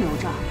命留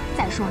着。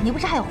再说，你不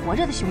是还有活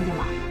着的兄弟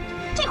吗？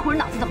这会儿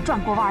脑子怎么转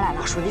过弯来了？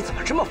我说你怎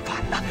么这么烦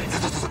呢？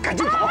走，赶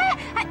紧走！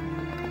哎！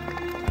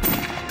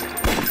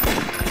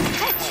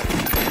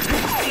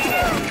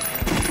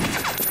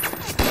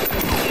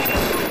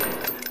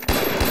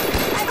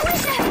危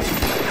险！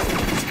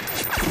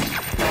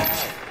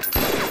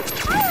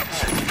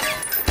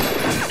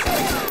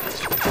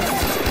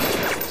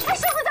哎，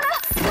小鬼子来了，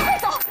快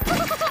走！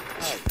走！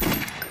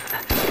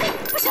哎，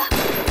不行，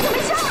我没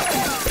枪！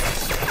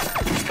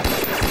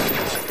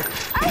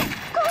哎，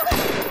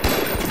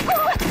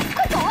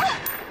快走啊！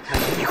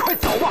你快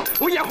走吧，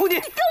我掩护你。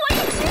跟我一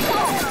起走！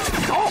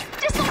走！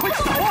这速度快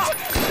走啊！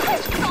快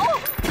走啊！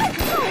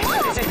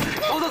行，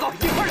走，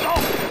一块走。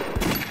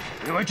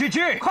你们去，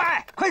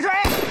快追！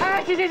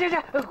哎，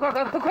行，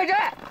快追！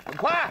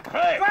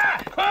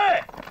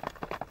快！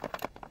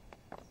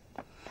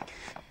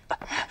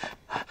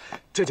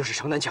这就是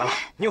城南墙了，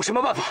你有什么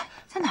办法？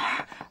在哪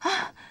儿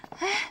啊？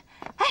哎，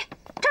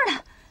这儿呢！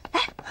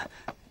哎，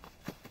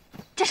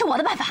这是我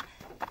的办法。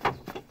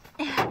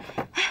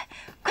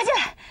快进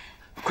来！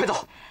快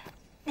走！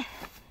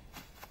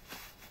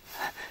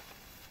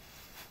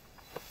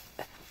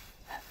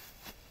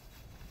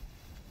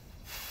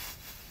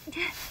你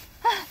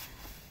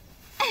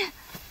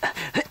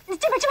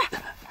这边，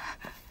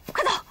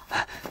快走！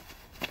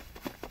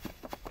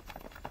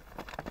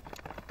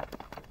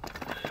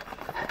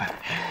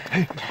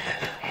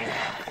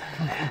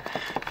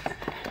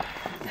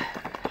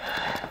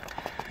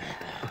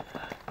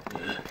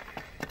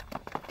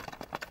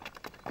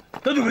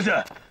大总阁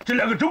下，这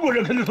2个中国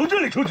人可能从这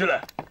里出去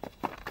了。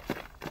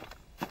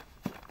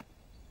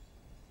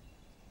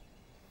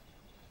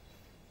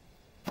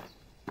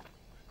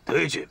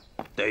德军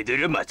带队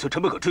人马从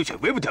城门口出去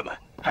围捕他们。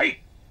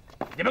嘿，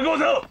你们跟我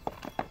走。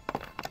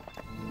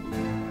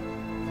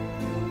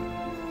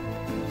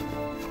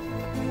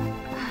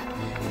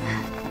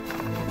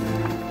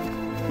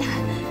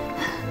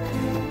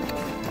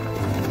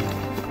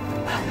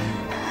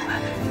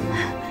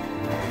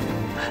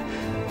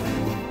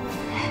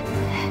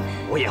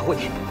我掩护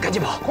你，赶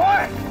紧跑！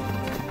快，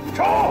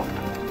冲！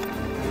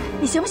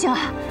你行不行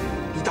啊？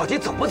你到底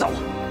走不走啊？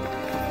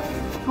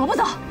我不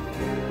走，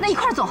那一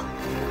块儿走。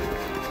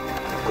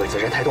鬼子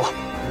人太多，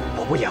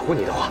我不掩护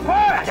你的话，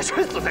大家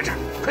全死在这儿。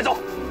快走！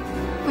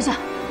不行，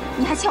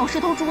你还欠我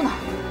10头猪呢。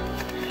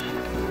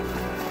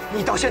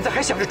你到现在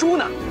还想着猪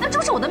呢？那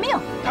猪是我的命。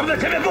他们在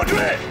前面给我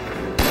追！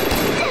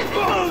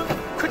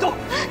快走！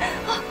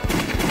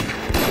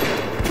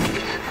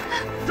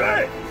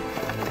追！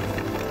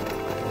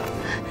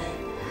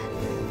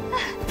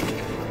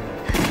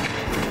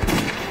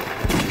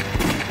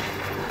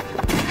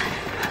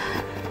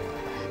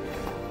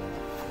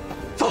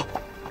走！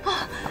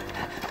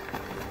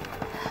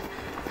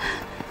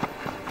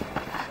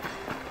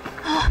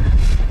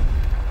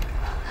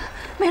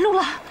没路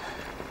了。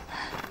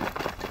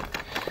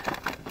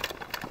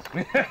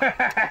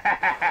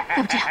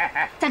要不这样，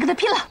再跟他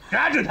拼了！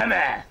抓住他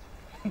们！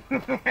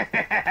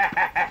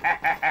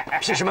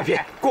拼什么拼？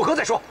过河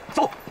再说。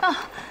走！啊！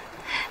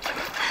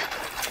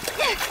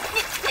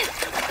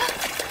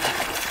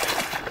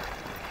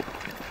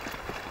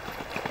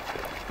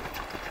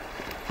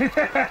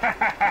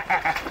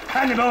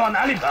看你们往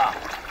哪里跑！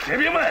士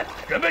兵们，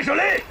准备狩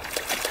猎！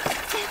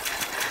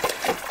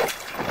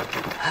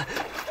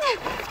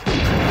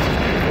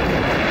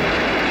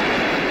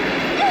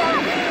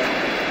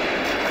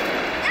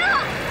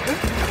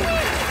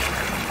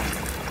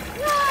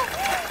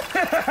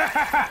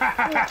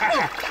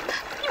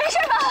你没事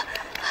吧？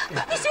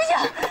你醒醒！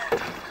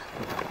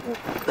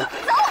走！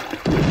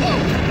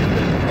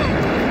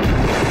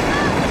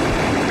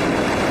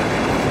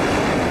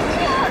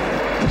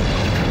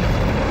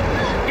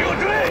给我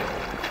追！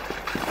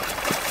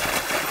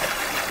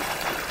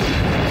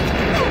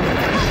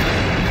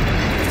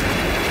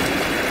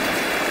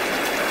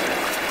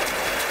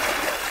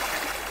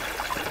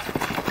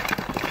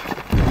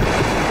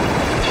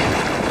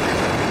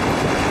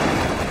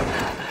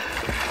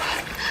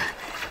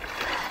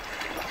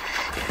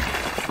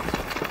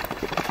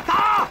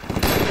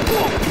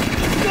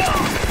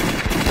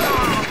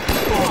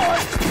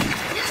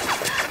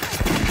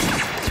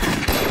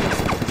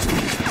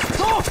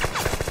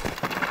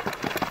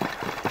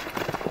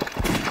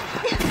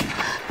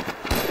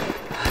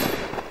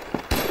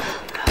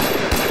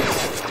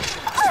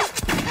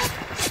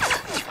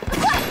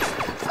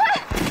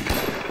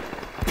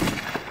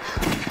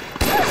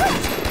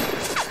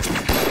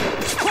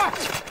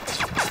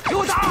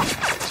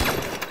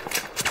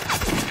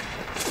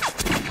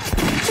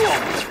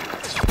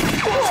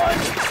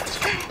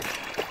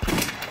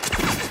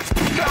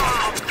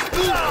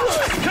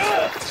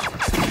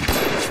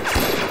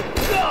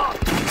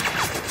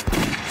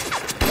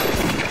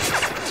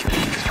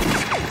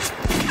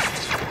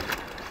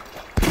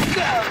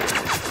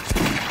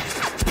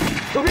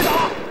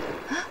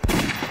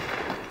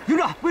营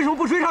长，为什么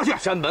不追上去？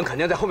山本肯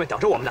定在后面等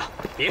着我们呢，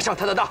别上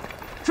他的当。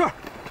是。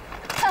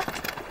哼，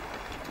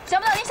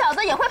想不到你小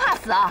子也会怕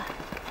死啊！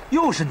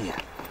又是你，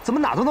怎么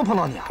哪都能碰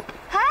到你啊？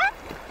哎，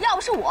要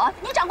不是我，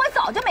你长官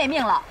早就没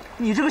命了。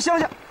你这个乡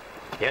下，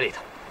别理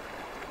他。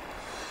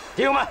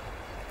弟兄们，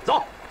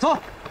走走。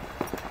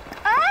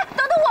哎，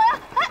等等我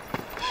呀！哎。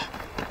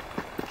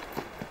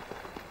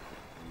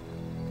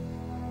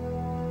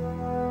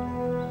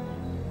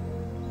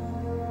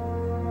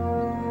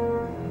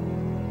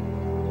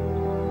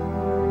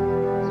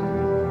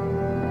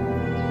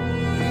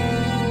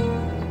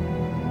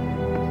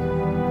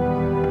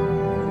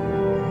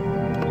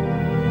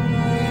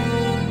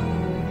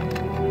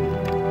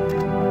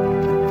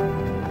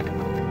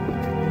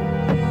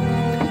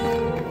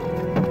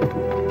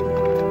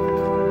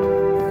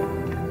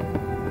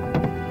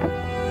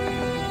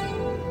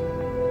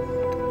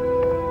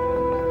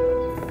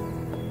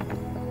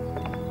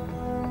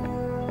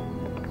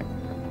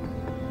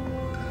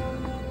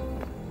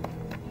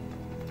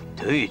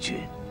对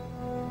君，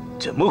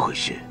怎么回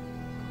事？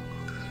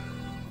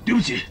对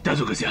不起，大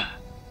佐阁下。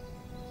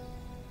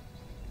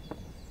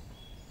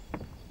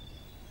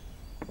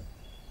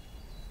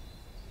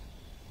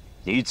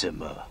你怎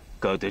么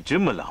搞得这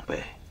么狼狈？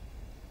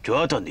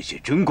抓到那些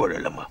中国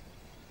人了吗？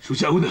属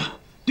下无能，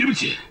对不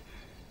起。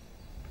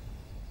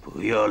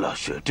不要老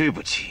说对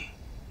不起。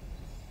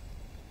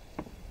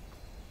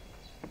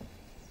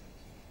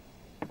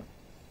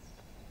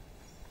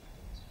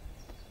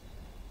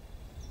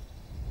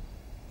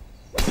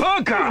巴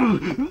卡！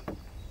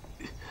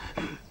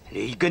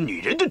连一个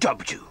女人都抓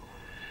不住，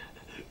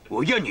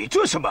我要你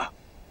做什么？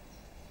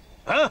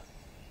啊？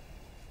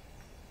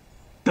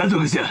大佐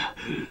阁下，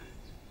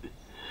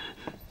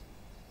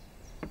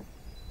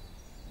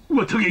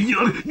我藤野一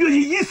郎愿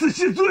意以死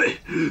谢罪。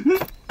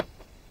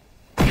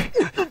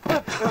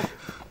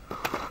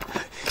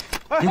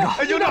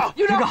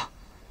营长，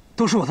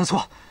都是我的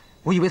错，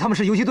我以为他们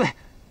是游击队，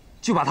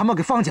就把他们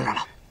给放进来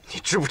了。你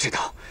知不知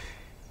道，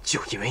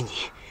就因为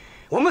你，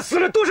我们死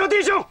了多少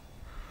弟兄？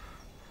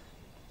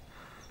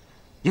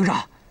营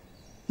长，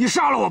你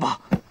杀了我吧！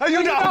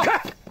营长，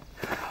开！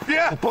别！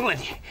我崩了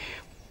你，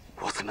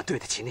我怎么对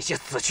得起那些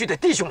死去的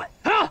弟兄们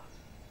啊？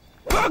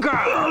巴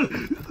卡！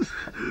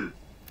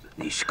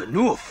你是个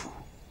懦夫，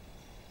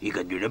一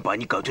个女人把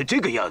你搞成这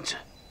个样子，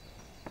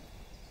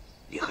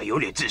你还有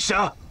脸自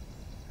杀？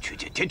去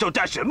见天照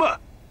大神吗？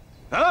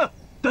啊，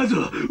大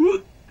佐，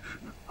我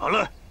好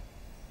了，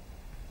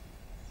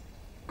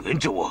跟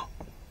着我，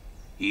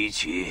一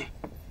起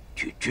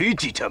去追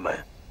击他们，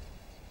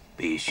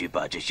必须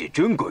把这些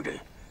中国人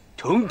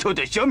统统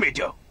的消灭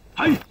掉。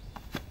营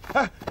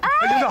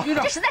长，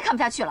这实在看不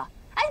下去了。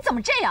哎，你怎么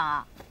这样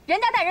啊？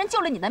人家带人救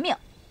了你的命，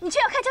你却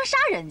要开枪杀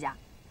人家，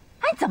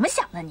哎，你怎么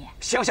想的你？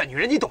乡下女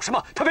人，你懂什么？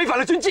她违反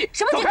了军纪。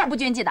什么军纪不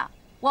军纪的？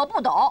我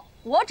不懂，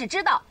我只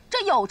知道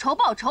这有仇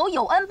报仇，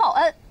有恩报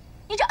恩。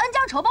你这恩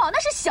将仇报，那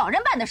是小人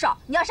办的事儿。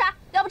你要杀，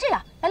要不这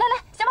样，来，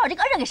先把我这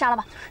个恩人给杀了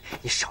吧。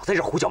你少在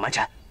这胡搅蛮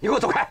缠，你给我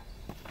走开！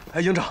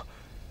营长，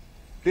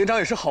连长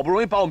也是好不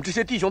容易把我们这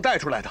些弟兄带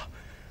出来的，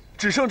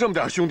只剩这么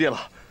点兄弟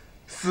了，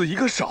死一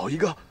个少一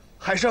个，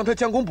还是让他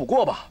将功补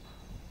过吧。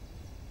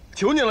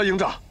求您了，营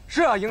长。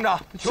是啊，营长，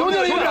求您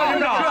了，营长，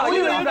是啊，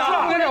营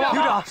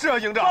长，是啊，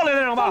营长，放了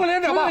连长吧，放了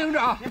连长吧，营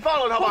长，您放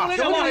了他吧，放了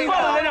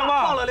连长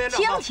吧，放了连长。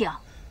听听，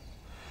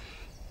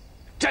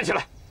站起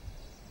来。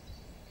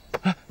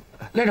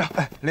连长，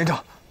连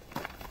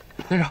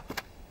长，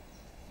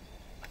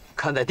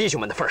看在弟兄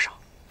们的份上，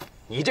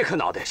你这颗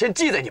脑袋先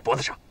系在你脖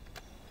子上。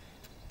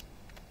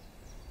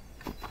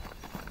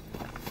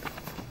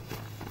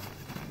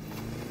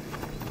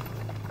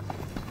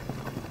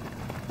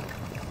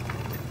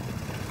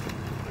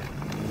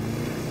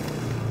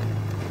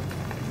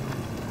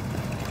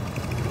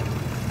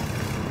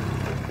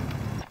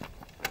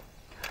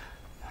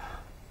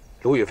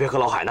卢宇飞和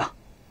老海呢？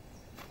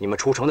你们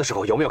出城的时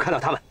候有没有看到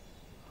他们？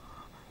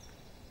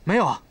没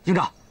有啊，营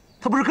长，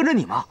他不是跟着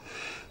你吗？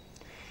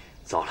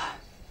糟了，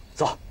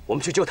走，我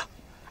们去救他。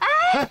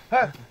哎，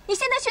你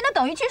现在去那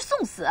等于去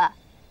送死。哎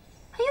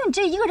呦，你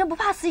这一个人不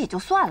怕死也就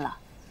算了，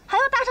还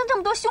要搭上这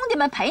么多兄弟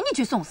们陪你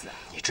去送死。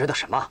你知道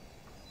什么？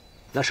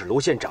那是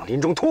卢县长临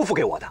终托付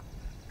给我的，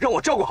让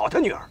我照顾好他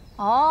女儿。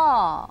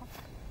哦，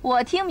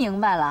我听明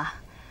白了，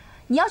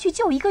你要去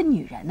救一个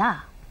女人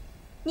呐。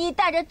你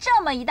带着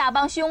这么一大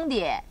帮兄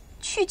弟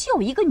去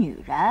救一个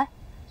女人，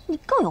你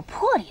够有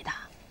魄力的。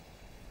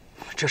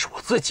这是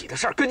我自己的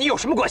事儿，跟你有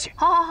什么关系？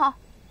好，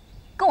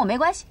跟我没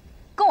关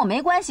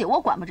系，我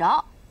管不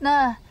着。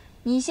那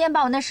你先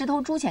把我那10头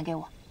猪钱给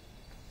我。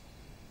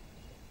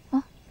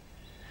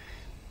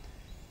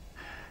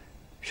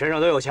身上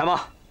都有钱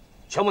吗？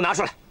全部拿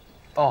出来。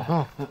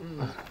哦，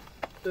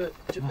来，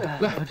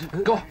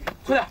给我，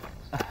快点，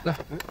来，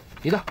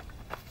你的，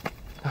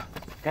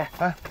给，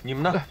你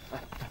们呢？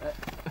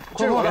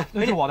这是我的，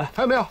那是我的，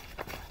还有没有？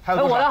还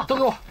有我的，都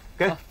给我，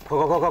给，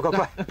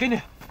快，给你，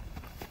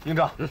营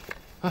长，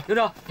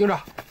营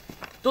长，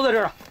都在这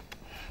儿啊。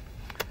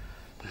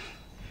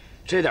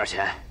这点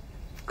钱，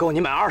够你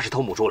买20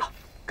头母猪了，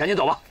赶紧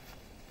走吧。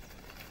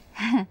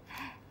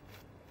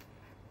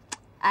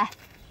哎，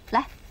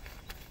来，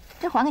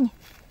这还给你。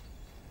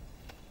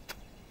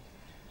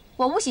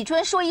我吴喜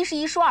春说一是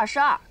一，说二是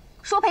二，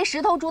说赔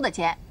10头猪的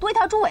钱，多一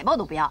条猪尾巴我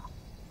都不要。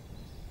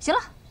行了，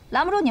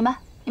拦不住你们，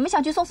你们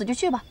想去送死就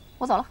去吧，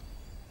我走了。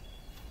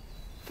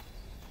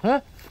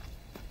哎，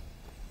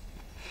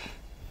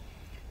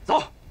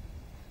走，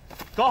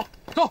走，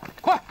走，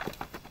快！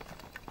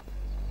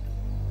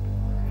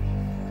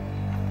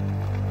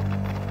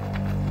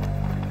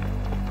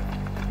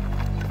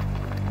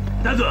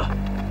大佐，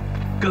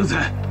刚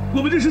才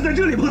我们就是在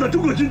这里碰到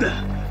中国军的。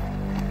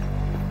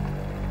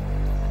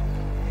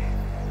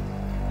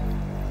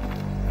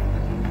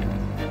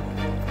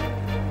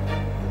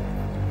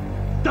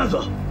大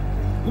佐，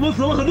我们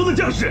死了很多的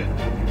将士。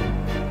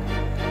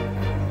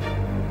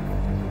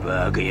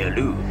八个野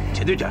路，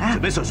钱队长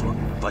准备搜索，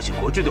发现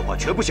国军的话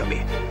全部消灭。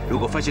如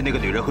果发现那个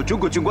女人和中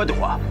国军官的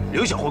话，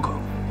留下活口。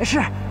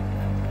是。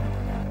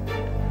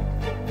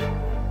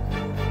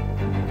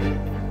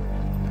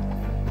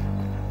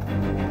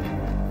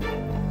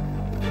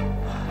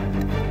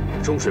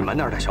中水门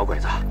那儿的小鬼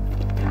子，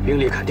兵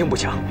力肯定不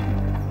强，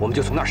我们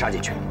就从那儿杀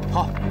进去。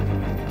好。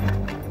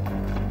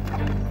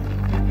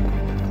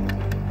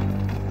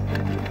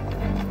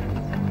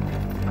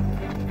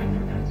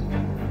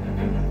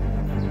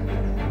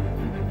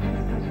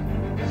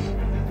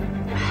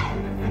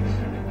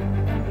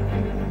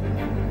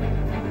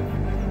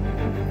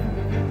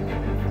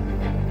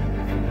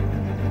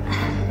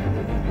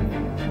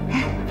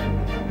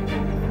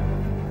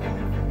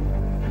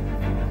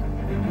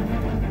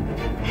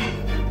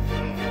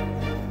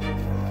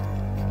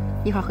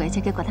一会儿回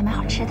去给果他买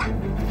好吃的。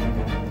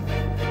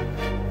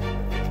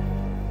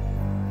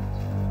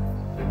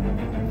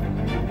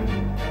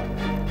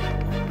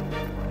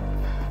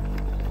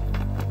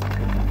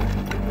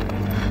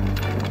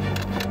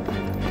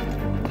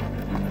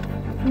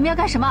你们要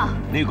干什么？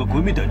那个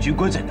国民党军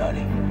官在哪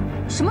里？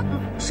什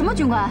么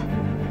军官？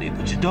你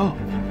不知道？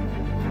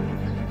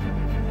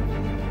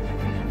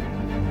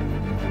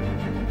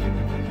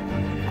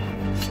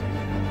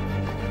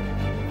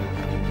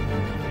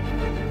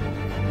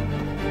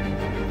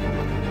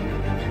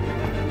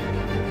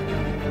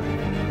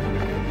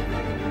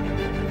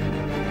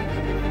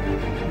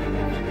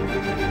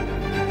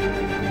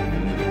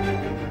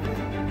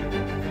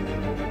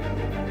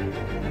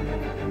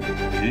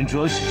军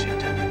装是谁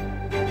的？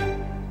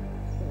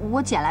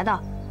我捡来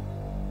的。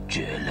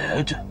捡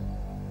来的？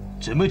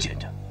怎么捡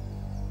的？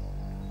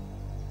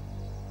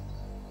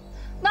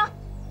那，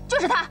就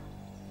是他。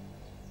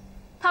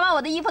他把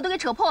我的衣服都给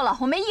扯破了，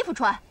我没衣服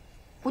穿，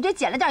我就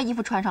捡了件衣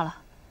服穿上了。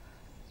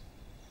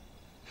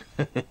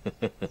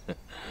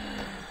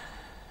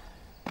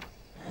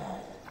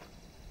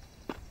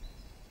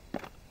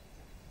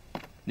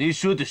你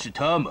说的是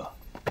他吗？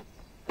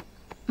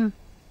嗯，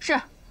是。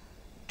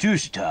就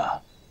是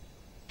他，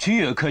亲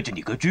眼看着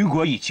你跟军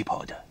官一起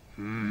跑的。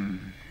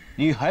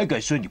你还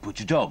敢说你不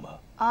知道吗？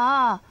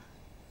啊，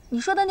你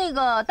说的那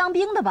个当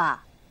兵的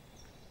吧？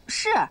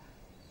是，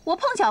我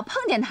碰巧碰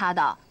见他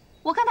的。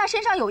我看他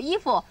身上有衣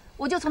服，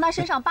我就从他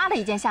身上扒了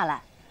一件下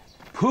来。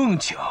碰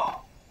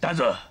巧？大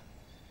佐，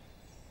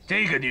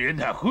这个女人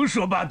她胡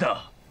说八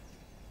道，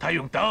她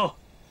用刀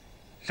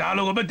杀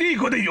了我们帝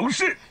国的勇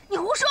士。你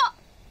胡说！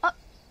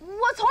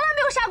我从来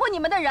没有杀过你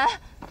们的人，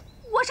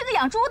我是个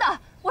养猪的，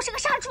我是个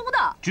杀猪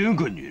的。真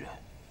个女人，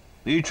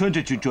你穿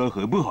着军装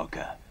很不好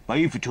看，把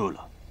衣服脱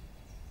了。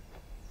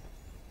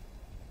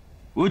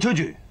我上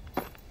去，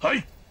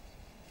嘿，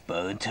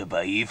帮他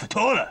把衣服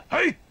脱了，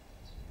嘿。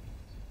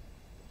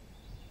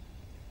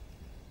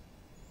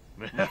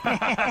别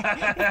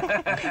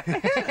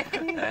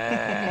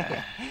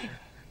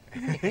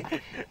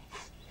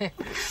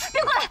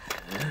过来！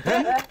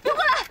别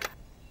过来！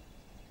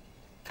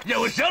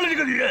让我杀了这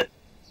个女人！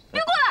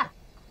别过来！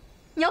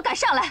你要敢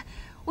上来，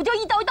我就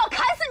一刀一刀砍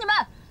死你们！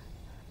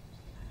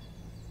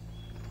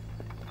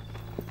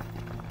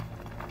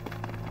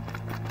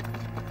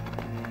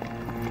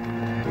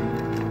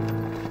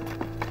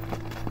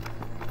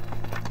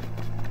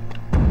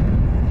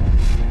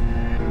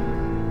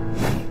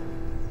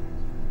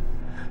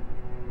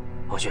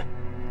王迅，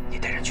你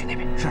带人去那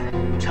边。是。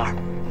陈二。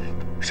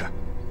是。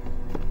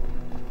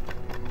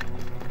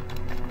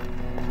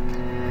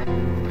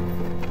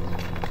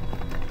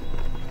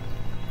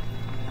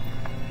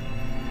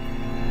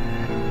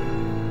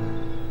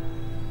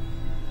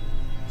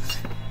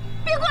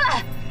别过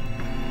来！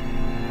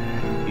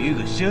一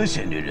个乡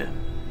下女人，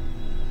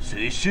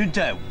随身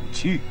带武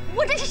器。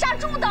我这是杀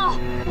猪刀。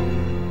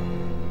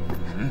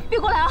别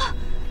过来啊！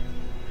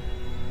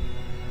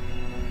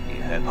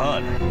你害怕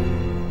了？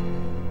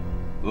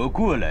我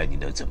过来，你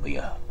能怎么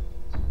样？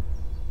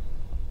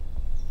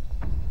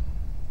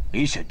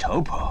你想逃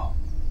跑？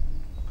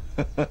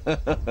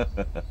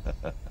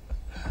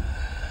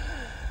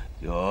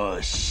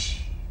哟西，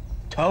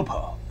逃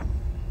跑！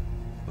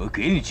我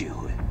给你机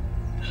会。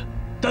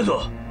大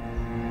佐，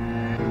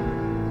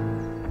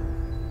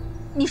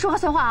你说话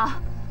算话啊！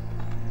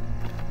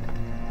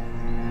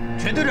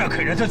全都让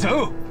开，让他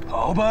走，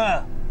跑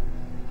吧！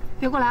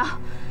别过来啊！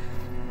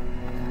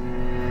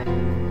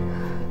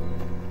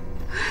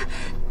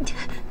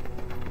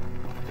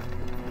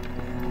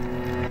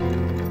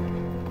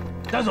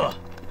大佐，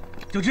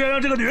就这样让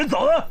这个女人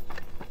走了？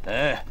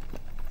哎，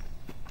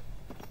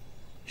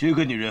这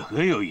个女人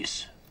很有意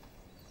思，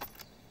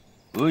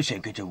我想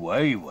跟她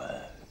玩一玩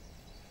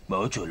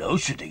猫捉老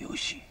鼠的游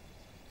戏。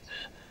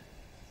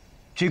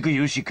这个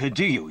游戏肯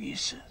定有意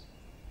思，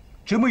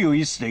这么有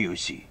意思的游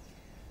戏，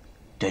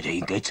大家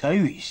应该参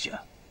与一下。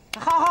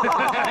好，我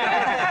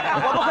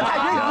们和太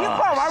君一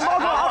块玩猫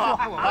捉老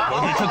鼠。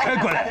把电车开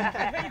过来。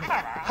一块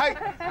玩。嗨。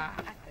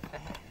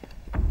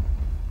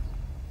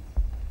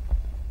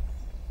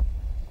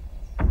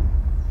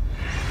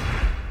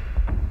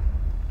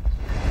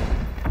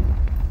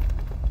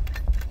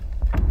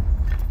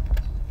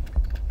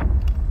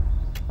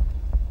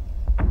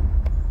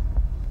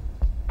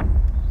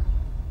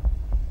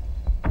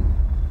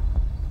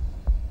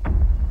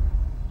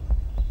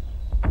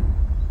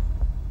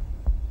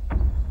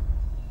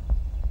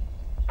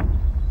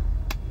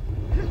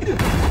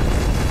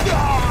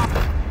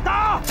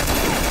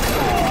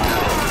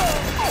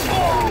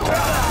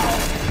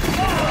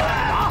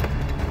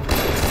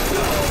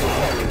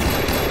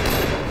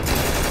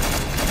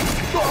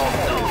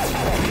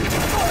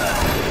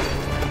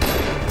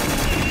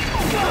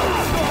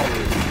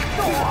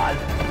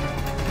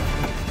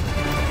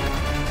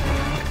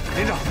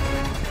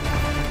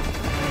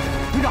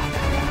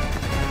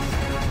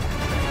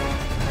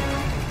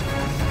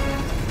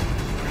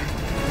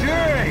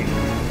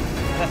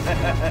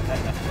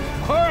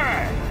 快！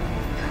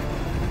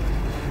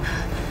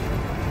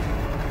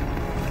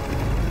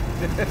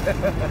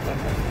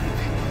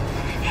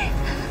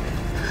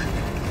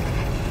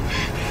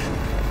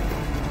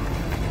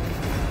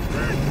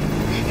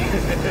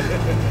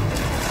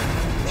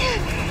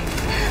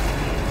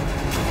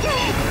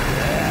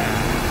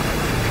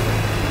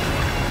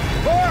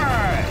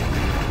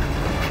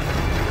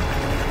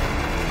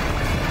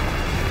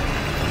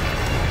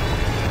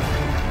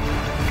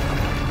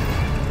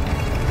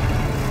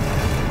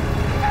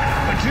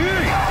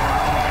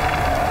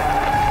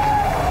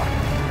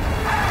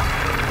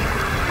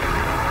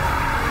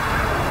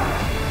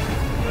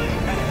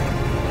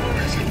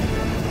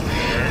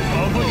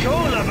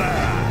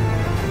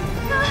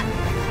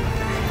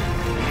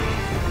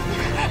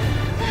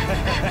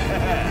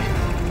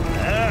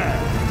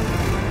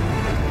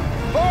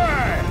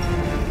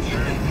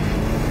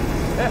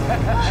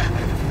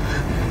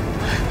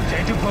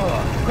站住跑，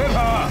快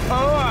跑，跑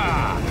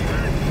啊！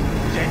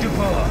站住跑，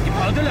你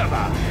跑得了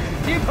吧？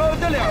你跑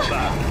得了吧？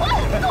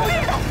狗日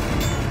的！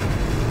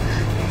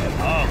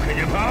跑，快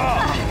点跑！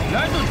拦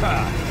住他！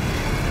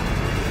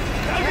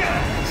拿个，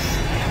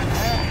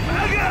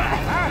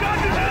抓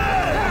住他！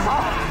好！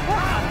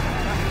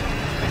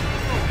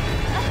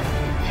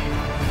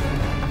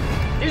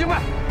弟兄们，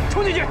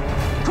冲进去！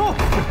冲！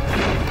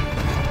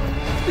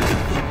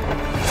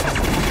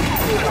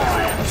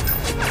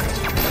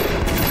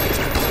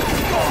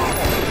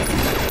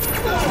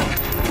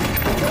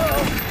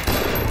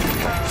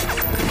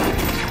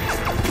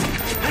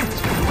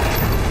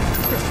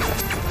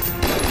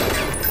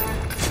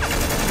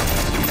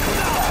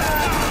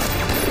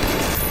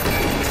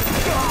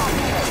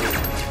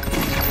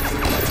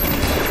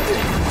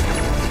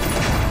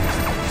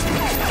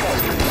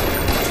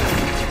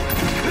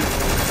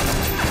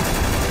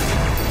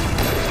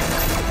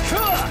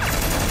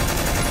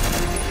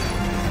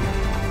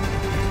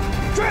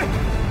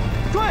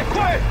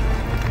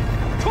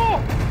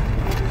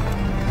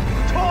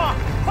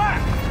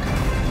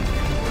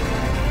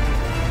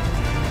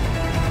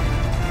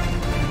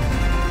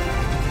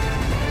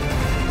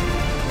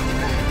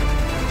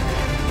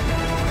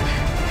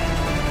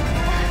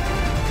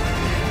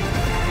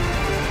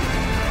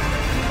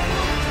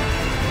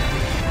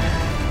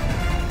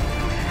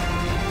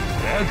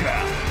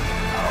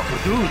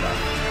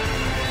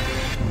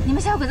 你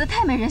们小鬼子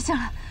太没人性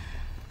了，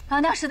老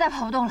娘实在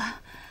跑不动了。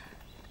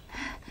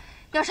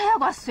要是还要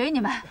剐随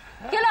你们，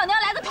给老娘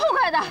来个痛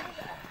快的！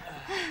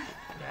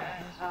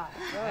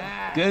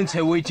刚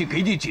才我已经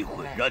给你机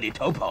会让你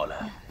逃跑了，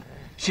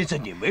现在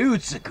你没有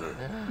资格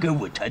跟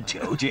我谈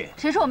条件。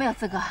谁说我没有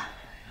资格？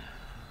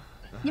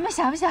你们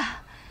想不想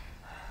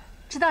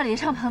知道李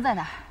昌鹏在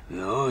哪儿？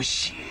有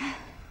戏！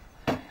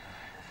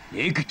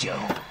那个家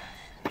伙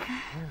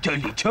叫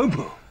李昌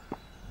鹏，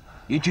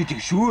你决定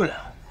输了。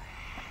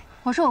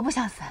 我说我不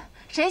想死，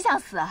谁想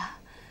死啊？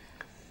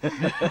那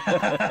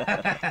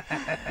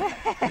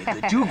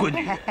个中国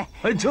女人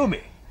很聪明，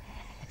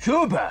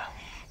说吧。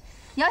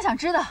你要想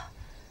知道，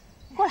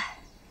过来，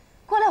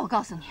过来，我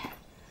告诉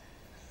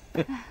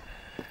你。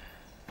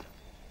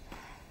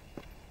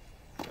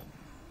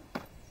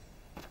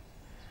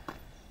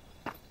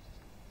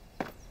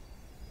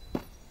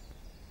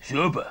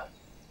说吧。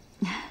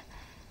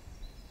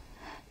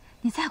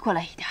你再过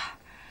来一点。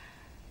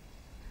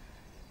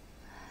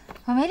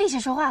 我没力气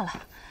说话了。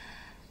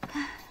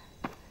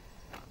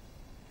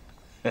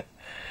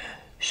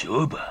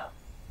说吧。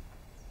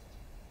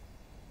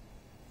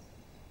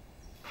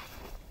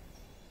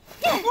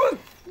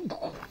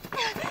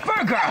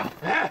放开！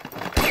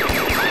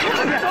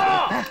大佐，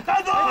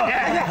大佐！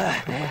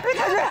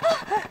太君，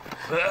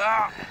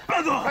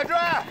别走，快追！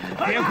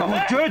别管我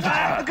追着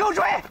他，给我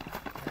追！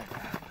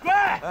追！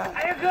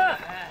哎呀哥！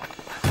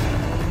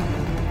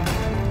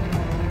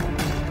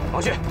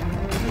王旭，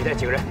你带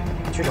几个人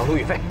去找陆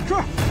宇飞。是，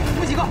你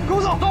们几个跟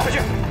我走。走，快去。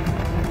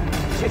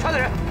其他的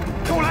人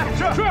跟我来。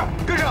是，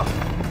跟上。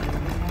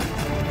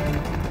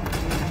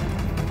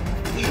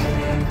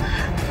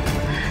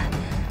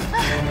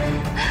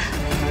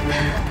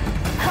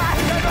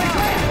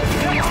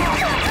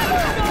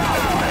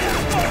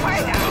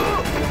快点！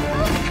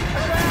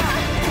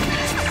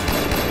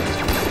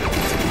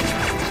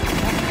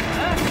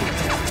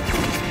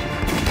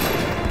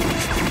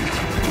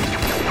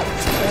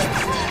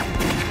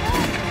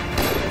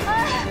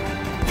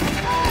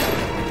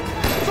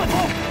蒜头，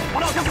把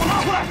老乡给我拉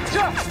回来！是。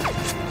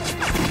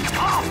好。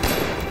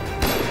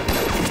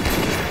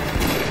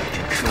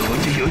这可恶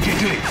的游击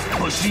队，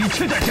不惜一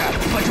切代价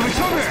把他们消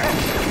灭！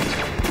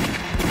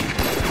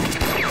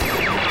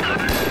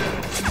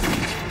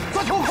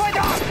蒜头，快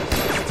点！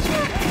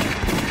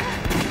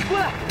过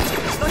来，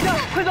老乡，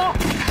快走！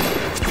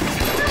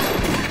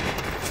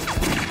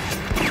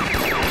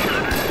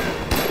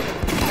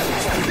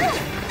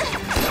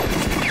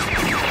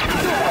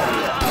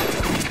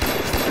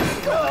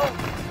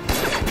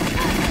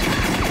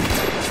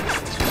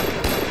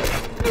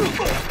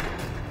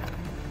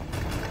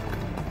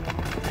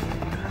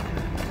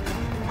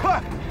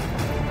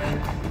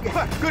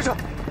快跟上！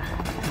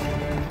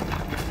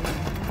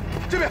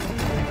这边，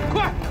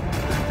快！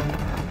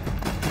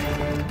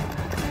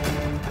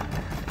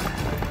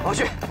王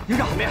旭，营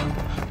长怎么样？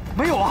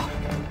没有啊，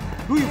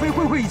卢宇飞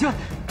会不会已经？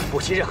不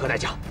惜任何代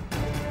价，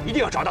一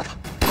定要找到他。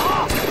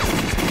啊！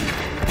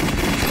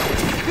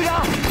队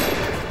长，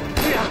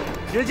队长，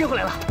人接回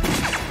来了。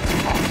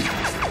好，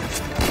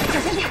小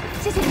兄弟，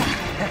谢谢你啊！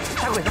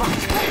打鬼子吧！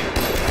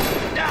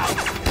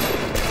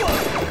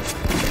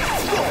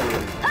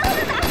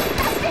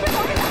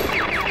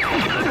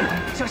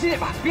小心点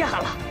吧，别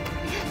喊了。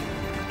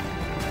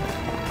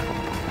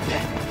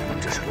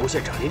这是卢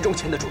县长临终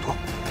前的嘱托，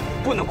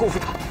不能辜负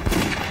他。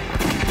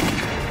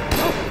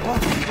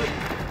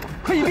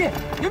快隐蔽！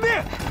隐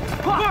蔽！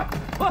快！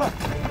快！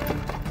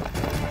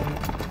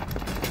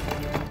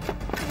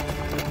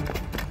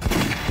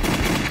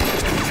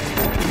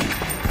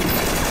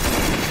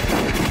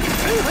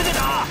快点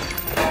打！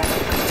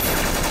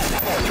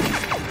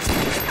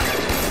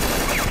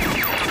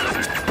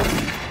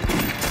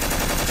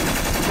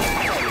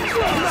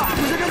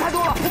你这人太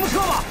多了，我们撤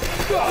吧。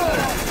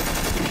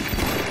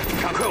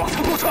赶快往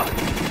仓库撤，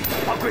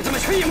把鬼子们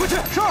全引过去。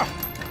是。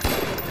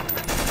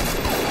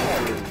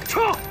撤，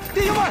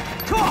弟兄们，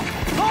撤！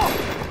走！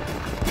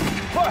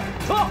快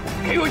撤！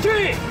给我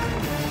追！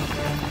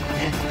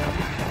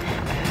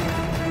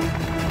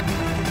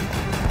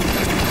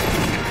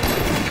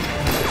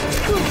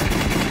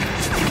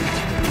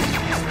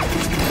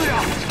队长，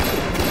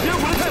野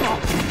火的太猛，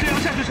这样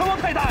下去伤亡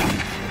太大呀！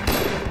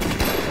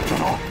小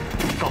头，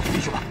告诉弟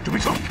兄们准备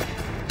撤。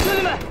兄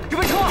弟们，准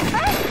备撤！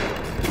哎，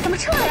怎么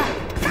撤呀？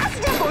打死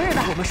这狗日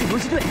的！我们是游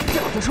击队，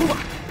见好就收吧。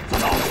小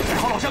头，带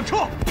好老乡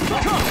撤！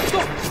撤！走，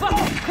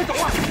快走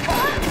啊！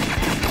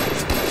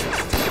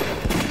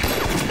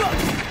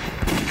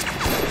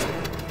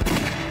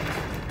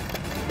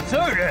所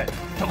有人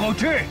都给我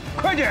去，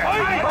快点！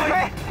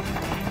哎，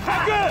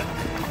海哥，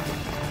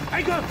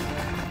海哥。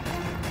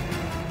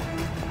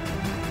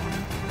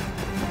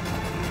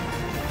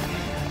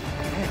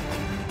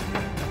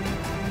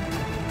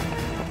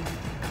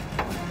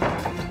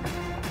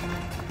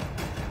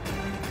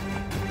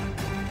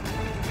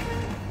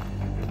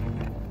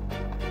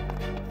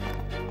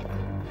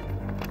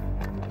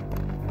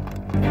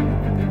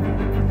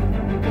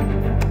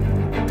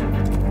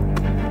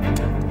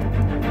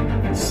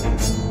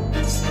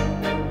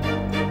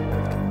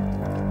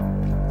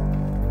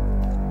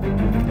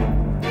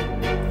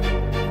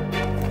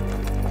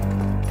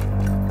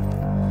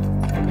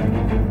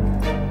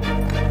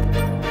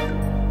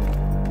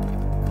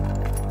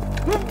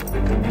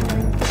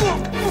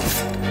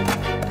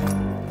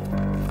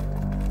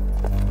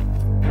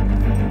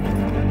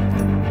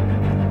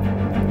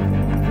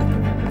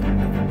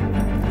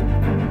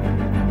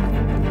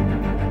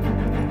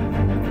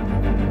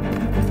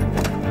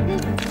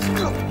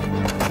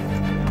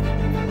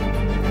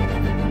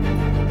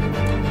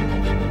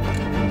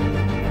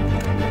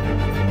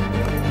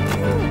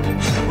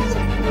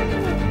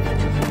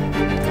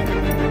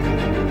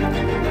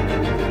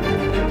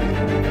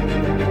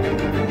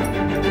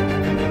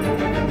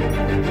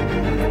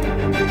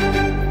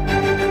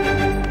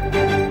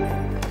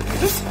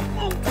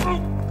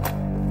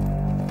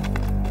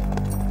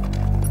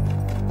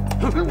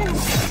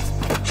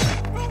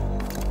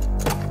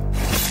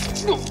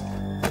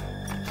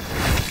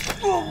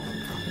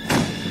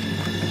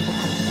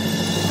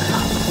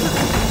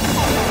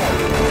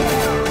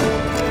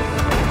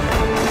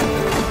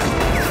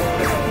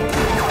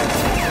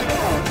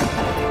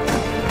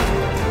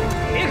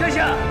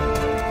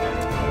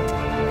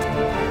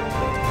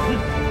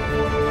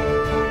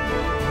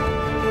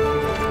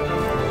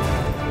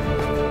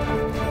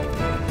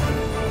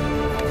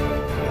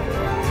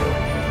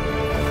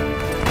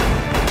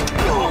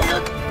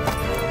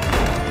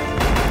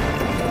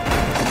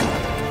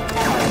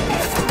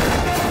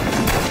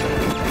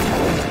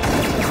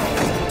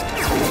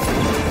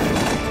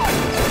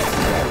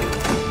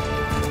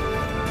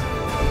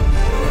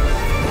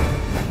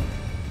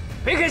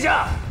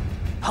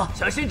好，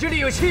小心这里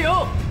有汽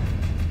油。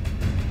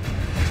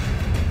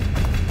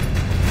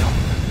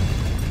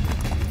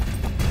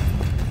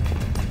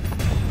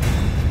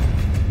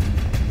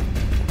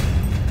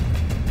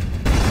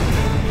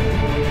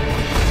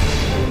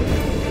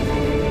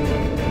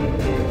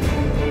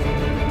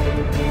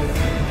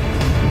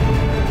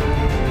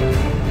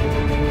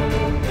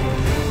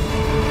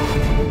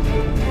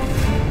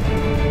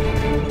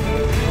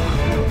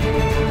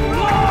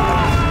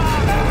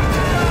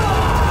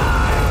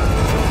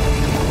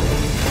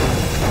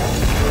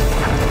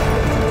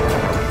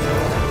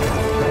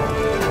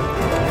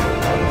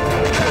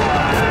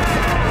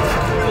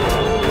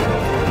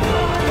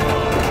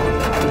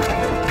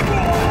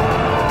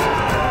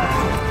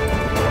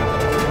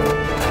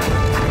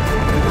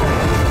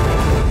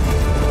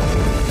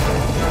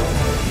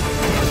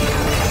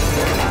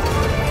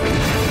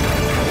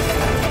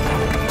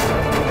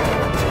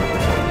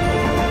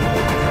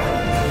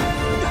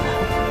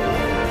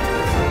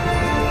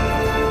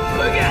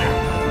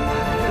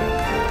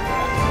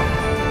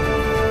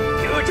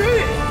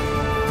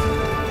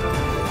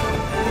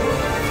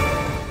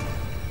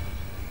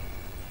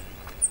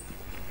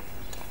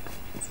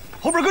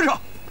 后边跟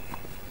上，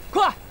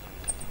快，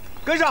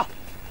跟上，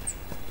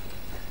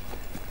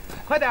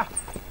快点！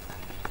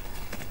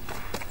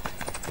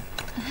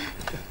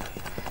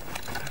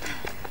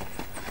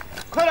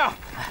快点！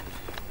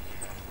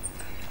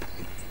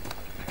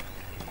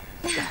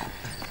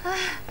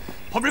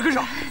后边跟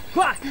上，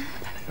快！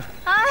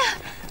哎呀，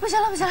不行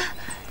了，不行了，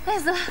累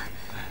死了，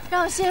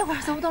让我歇一会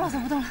儿，走不动了，走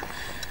不动了。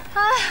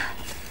哎，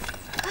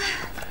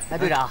哎，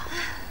队长，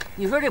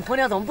你说这婆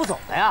娘怎么不走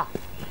了呀？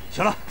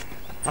行了，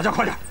大家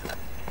快点，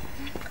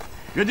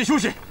原地休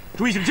息，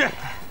注意警戒。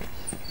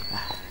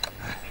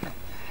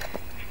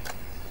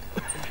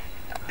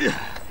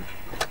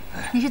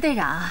你是队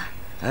长啊？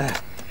哎，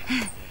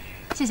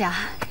谢谢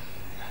啊，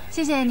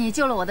谢谢你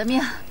救了我的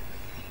命。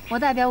我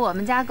代表我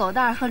们家狗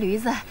蛋儿和驴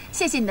子，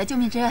谢谢你的救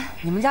命之恩。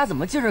你们家怎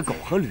么记着狗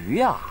和驴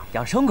呀？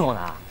养牲口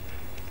呢？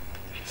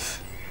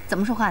怎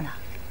么说话呢？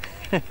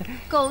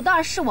狗蛋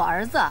儿是我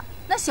儿子，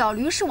那小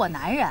驴是我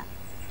男人，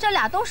这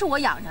俩都是我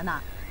养着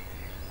呢。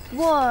不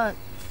过，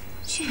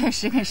确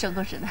实跟牲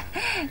口似的。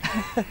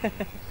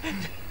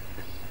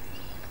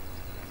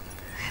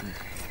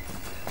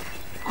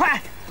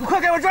快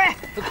给我追！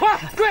快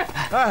追！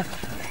哎，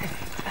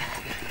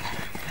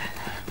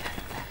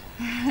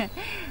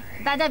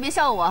大家别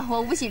笑我，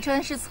我吴喜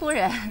春是粗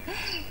人。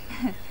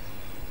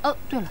哦，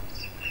对了，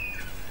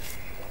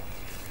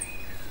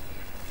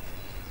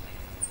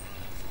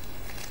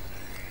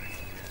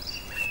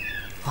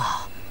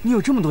啊，你有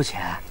这么多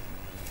钱？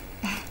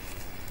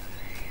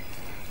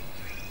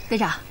队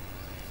长，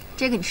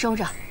这个你收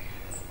着，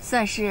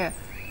算是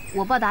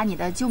我报答你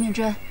的救命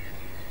之恩。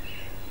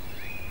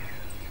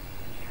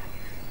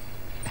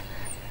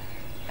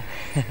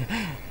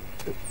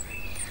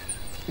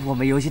我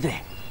们游击队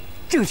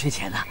正缺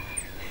钱呢。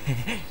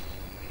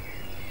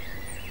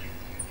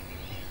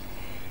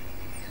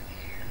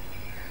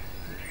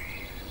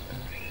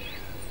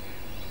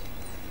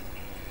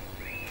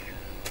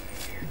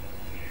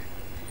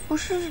不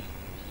是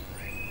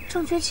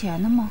正缺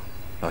钱呢吗？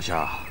老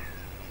夏，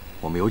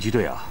我们游击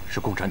队啊是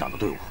共产党的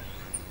队伍，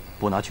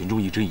不拿群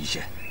众一针一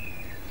线，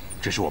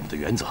这是我们的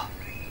原则。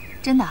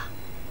真的？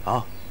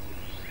啊？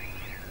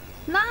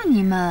那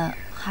你们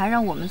还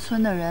让我们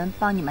村的人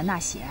帮你们纳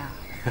鞋啊？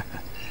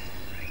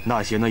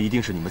那些呢，一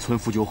定是你们村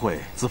妇救会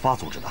自发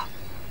组织的，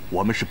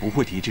我们是不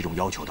会提这种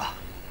要求的。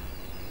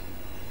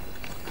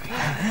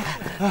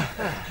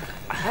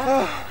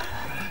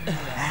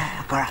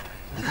哥儿，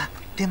你看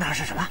钉那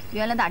是什么？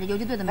原来打着游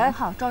击队的名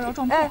号招摇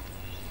撞骗。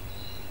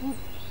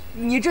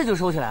你这就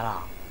收起来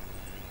了？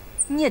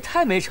你也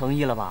太没诚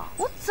意了吧！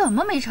我怎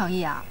么没诚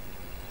意啊？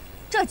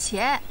这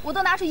钱我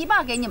都拿出一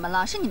半给你们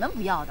了，是你们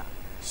不要的。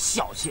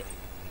小气！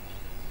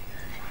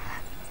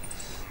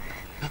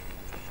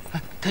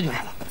太君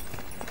来了。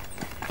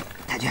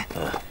太君，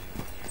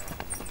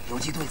游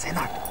击队在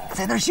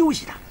那儿休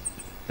息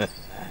呢。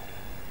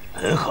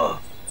很好，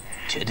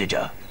钱队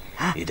长，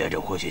你带着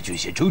活血军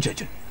先冲上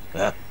去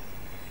啊！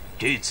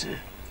这次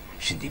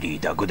是你立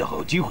大功的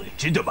好机会，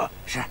知道吗？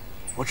是，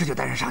我这就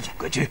带人上去。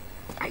快去！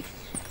哎，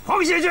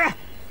黄血军，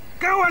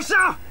跟我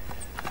上！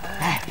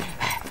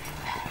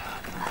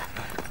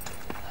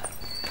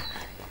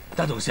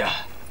大董事，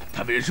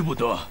他们人数不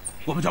多，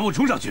我们全部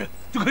冲上去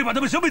就可以把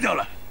他们消灭掉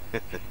了。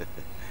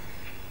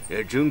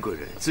让中国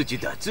人自己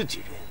打自己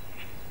人，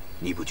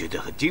你不觉得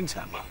很精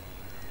彩吗？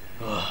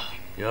啊，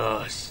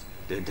要是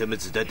等他们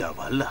子弹打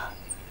完了，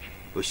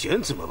我想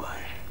怎么玩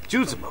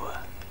就怎么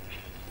玩。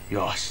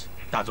要是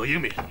大佐英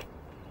明。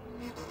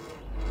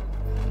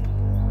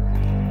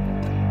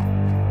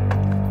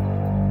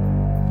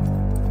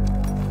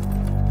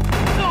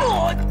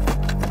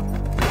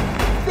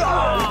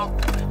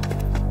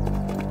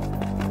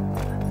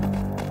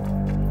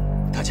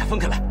大家分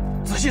开来，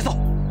仔细搜，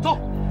走，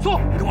搜，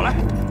跟我来。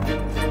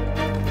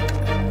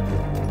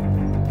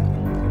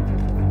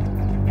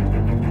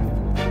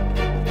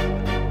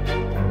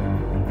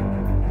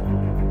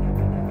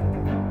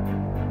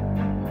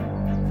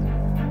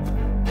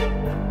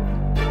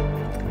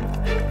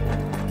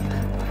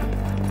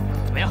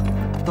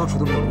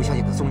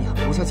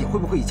小姐会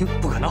不会已经……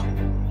不可能，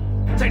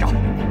再找。是，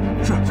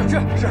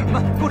你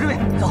们跟我这边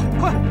走，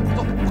快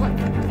走，快！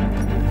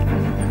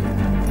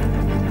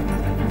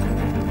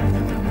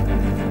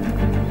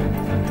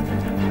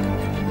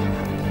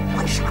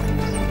快杀！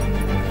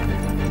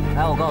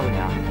哎，我告诉你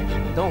啊，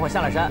等会儿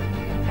下了山，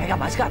该干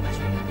嘛去干嘛去。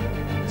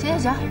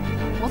行，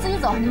我自己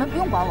走，你们不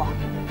用管我。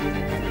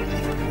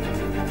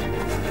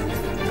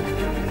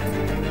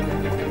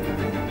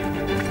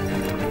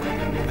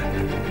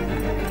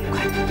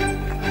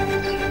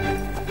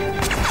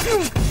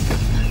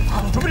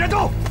准备战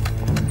斗！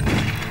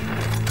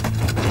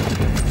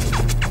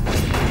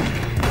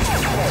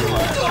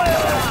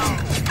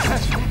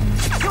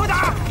给我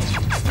打！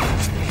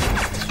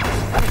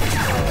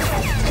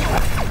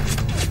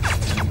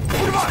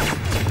同志们，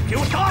给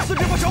我打死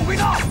这帮小鬼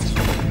子！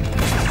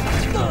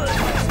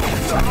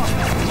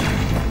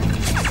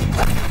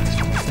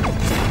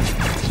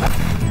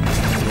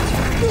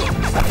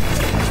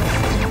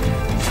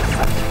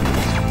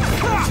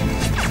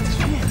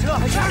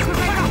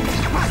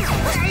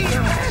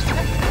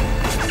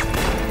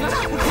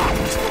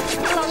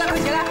老大，快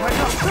起来！快撤！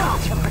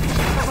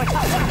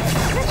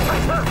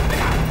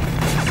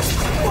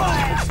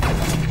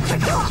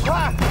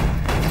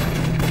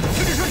停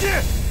止射击！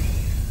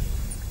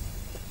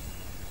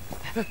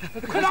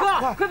快打！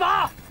快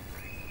跑！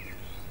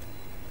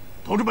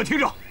同志们听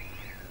着，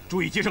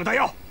注意接上弹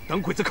药，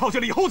等鬼子靠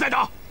近了以后再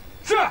打。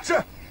是。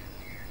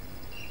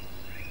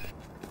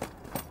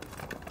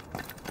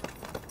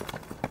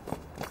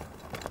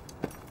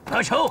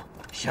阿丑，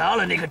杀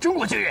了那个中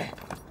国军人。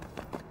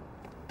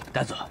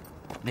大佐，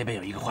那边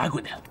有一个花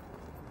棍的。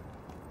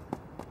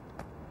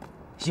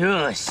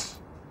よし，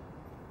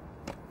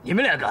你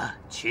们两个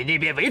去那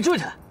边围住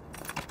他。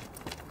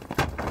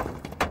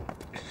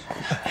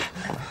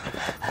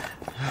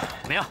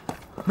怎么样？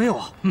没有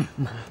啊。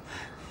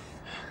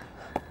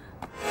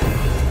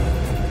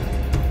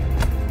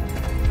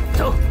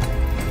走。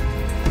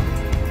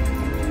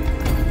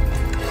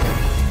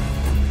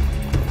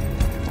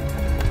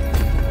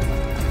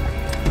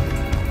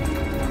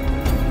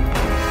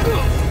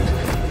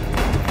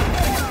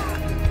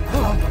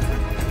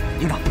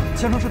营长，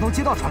枪声是从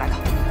街道传来的，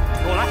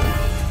跟我来。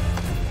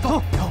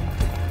走。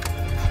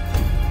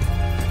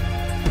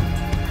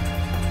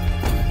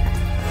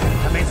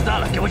他妹子大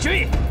了，给我注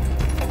意！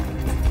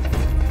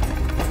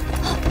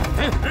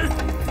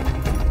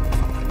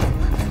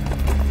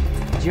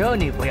叫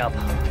你不要跑，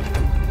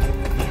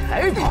你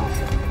还跑！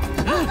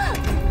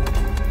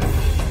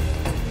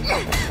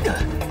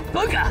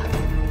笨嘎！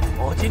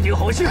我今天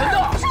好戏很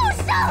大！畜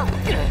生！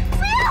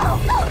不要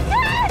走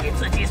开！你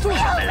自己送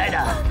上门来的！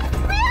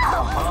不要！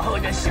我好好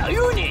的享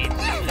用你！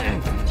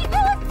你给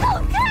我走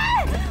开！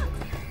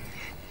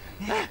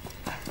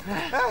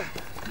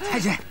太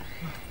君，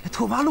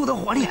土八路的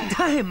火力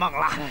太猛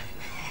了。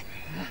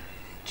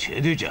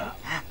钱队长，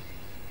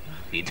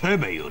你太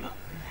没有了！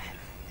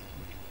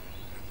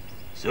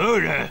所有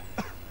人，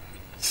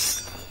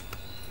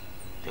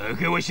都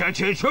给我向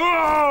前冲！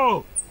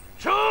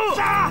冲！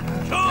杀！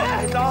杀！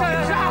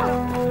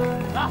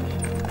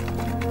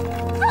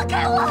放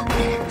开我！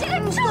这个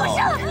畜生！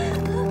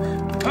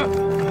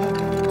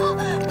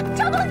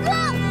张鹏哥！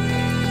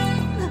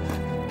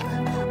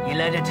你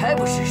来的太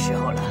不是时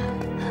候了。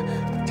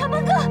张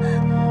鹏哥，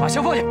把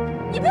枪放下！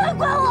你不要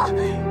管我，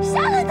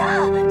杀了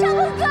他！张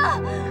鹏哥！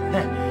哼，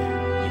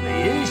你们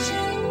人是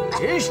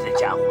真实的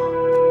家伙，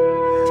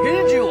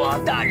听之我，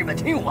大日本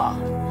听我。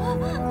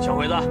小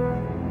鬼子，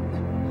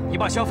你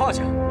把枪放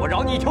下，我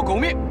饶你一条狗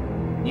命。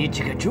你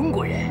这个中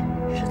国人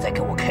是在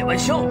跟我开玩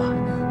笑吗？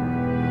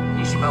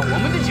你是把我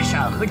们的智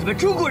商和你们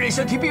中国人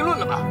相提并论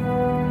了吗？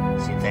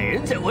现在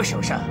人在我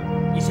手上，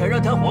你想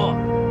让他活，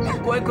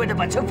乖乖的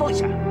把枪放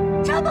下。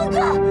张鹏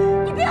哥，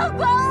你不要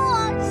管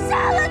我，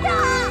杀了他！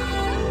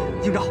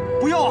营长，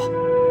不要啊！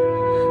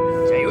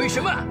在犹豫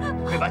什么？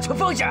快把枪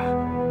放下！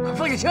快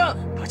放下枪！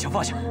把枪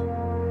放下！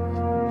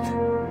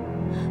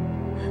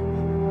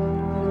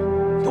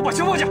都把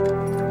枪放下！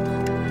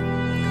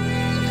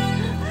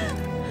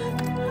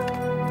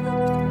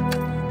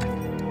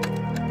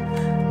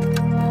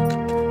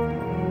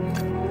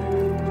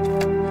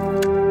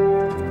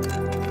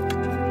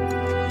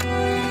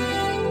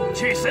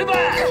去死吧！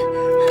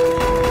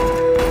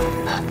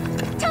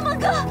张鹏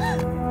哥，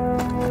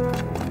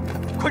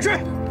快追！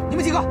你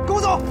们几个跟我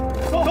走！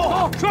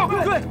走！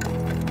对，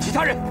其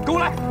他人跟我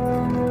来！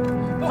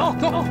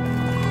走！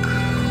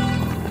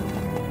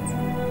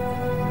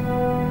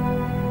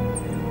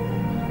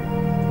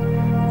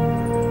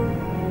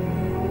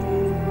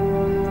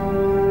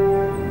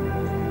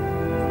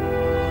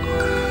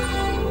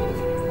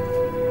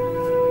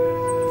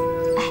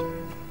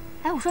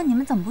哎，我说你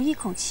们怎么不一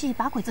口气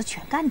把鬼子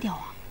全干掉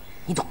啊？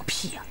你懂个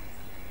屁呀！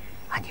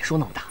按你说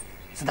那么大，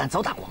子弹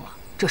早打光了，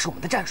这是我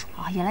们的战术。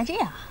啊，原来这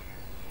样啊！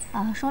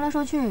啊，说来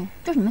说去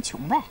就是你们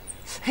穷呗。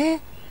嘿，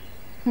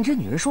你这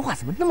女人说话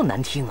怎么那么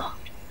难听啊？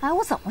哎，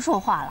我怎么说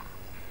话了？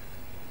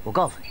我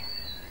告诉你，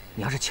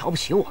你要是瞧不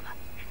起我们，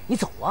你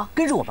走啊，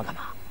跟着我们干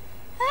嘛？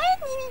哎，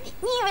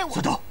你以为我……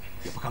小刀，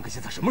也不看看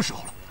现在什么时候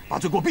了，把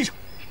嘴给我闭上！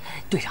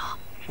队长，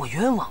我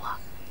冤枉啊！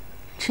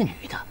这女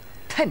的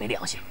太没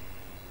良心了，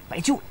白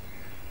救了。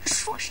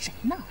说谁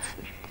呢？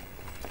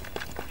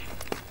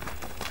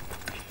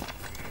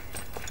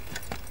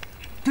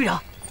队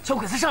长，小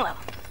鬼子上来了。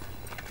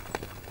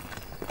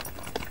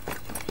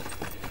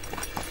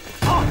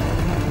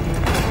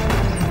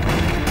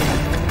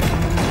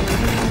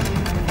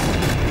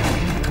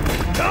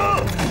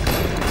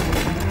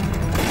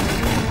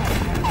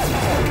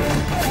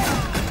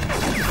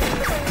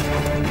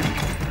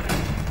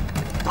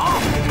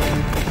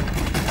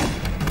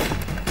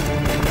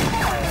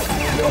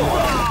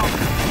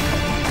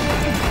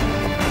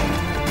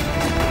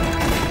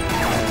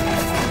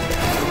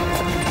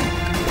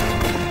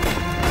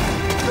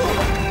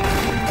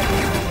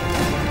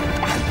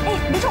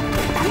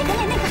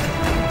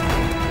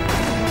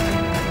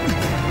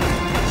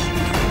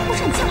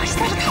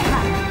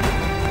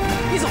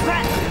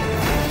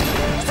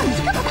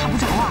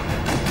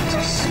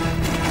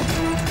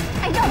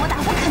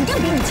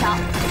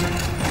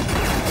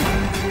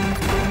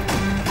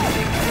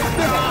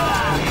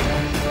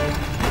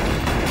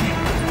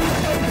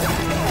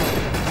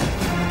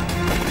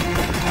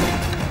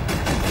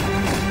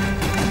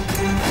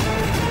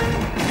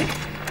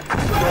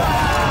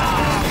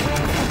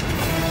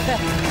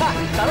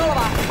 打到了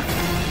吧？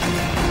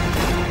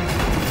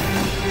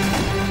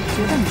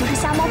觉得你就是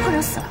瞎猫碰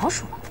上死老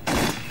鼠了。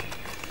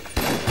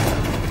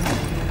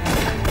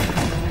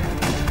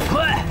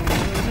快！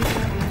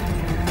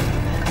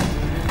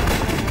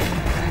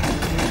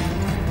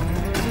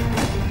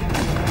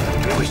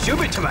各位小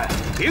辈子们，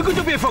一个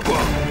都别放过！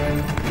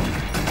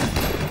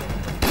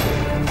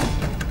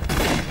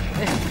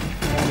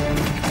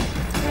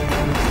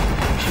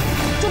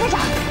周队长，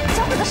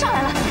小鬼子上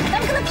来了，咱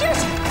们跟他拼了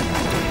去！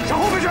 向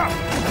后面去！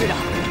队长，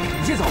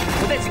你先走，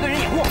我带几个人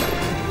掩护。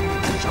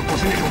想不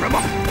是那种人吗？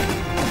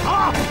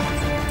啊！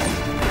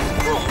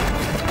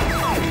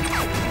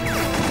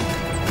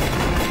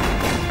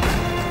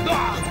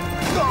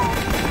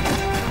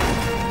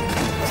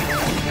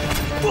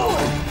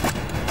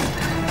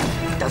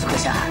大佐阁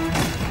下，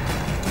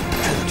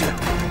陈同志，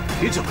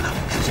你怎么了？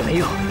手下没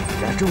有，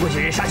让中国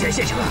军人杀进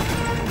县城了。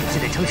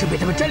现在城市被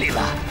他们占领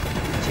了，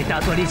请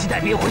大佐立即带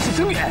兵回去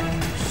增援。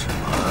什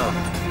么？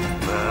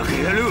马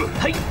黑阿路！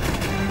嘿！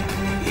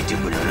 一定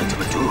不能让他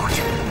们追回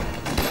去！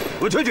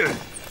我推举，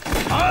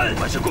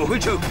马上给我回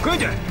城，快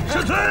点，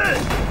上村！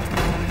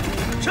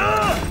撤！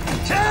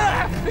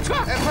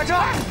快撤！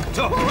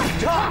走！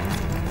撤！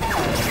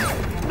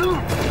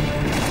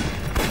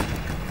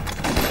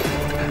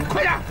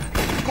快点！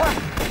快！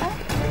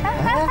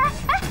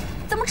哎，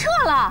怎么撤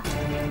了？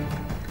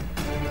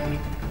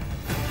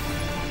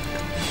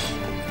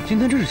今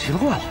天真是奇了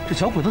怪了，这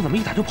小鬼子怎么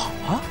一打就跑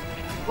了？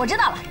我知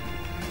道了，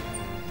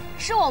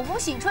是我吴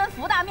喜春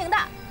福大命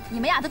大。 你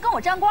们俩都跟我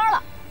沾光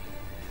了，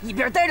一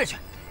边待着去！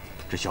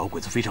这小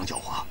鬼子非常狡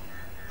猾，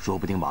说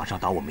不定马上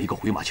打我们一个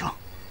回马枪。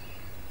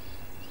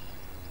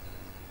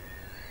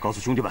告诉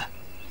兄弟们，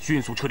迅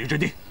速撤离阵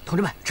地。同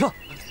志们，撤！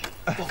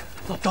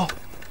走！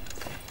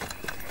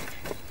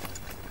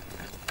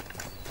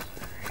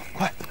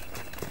快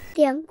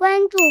点关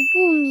注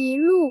不迷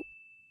路。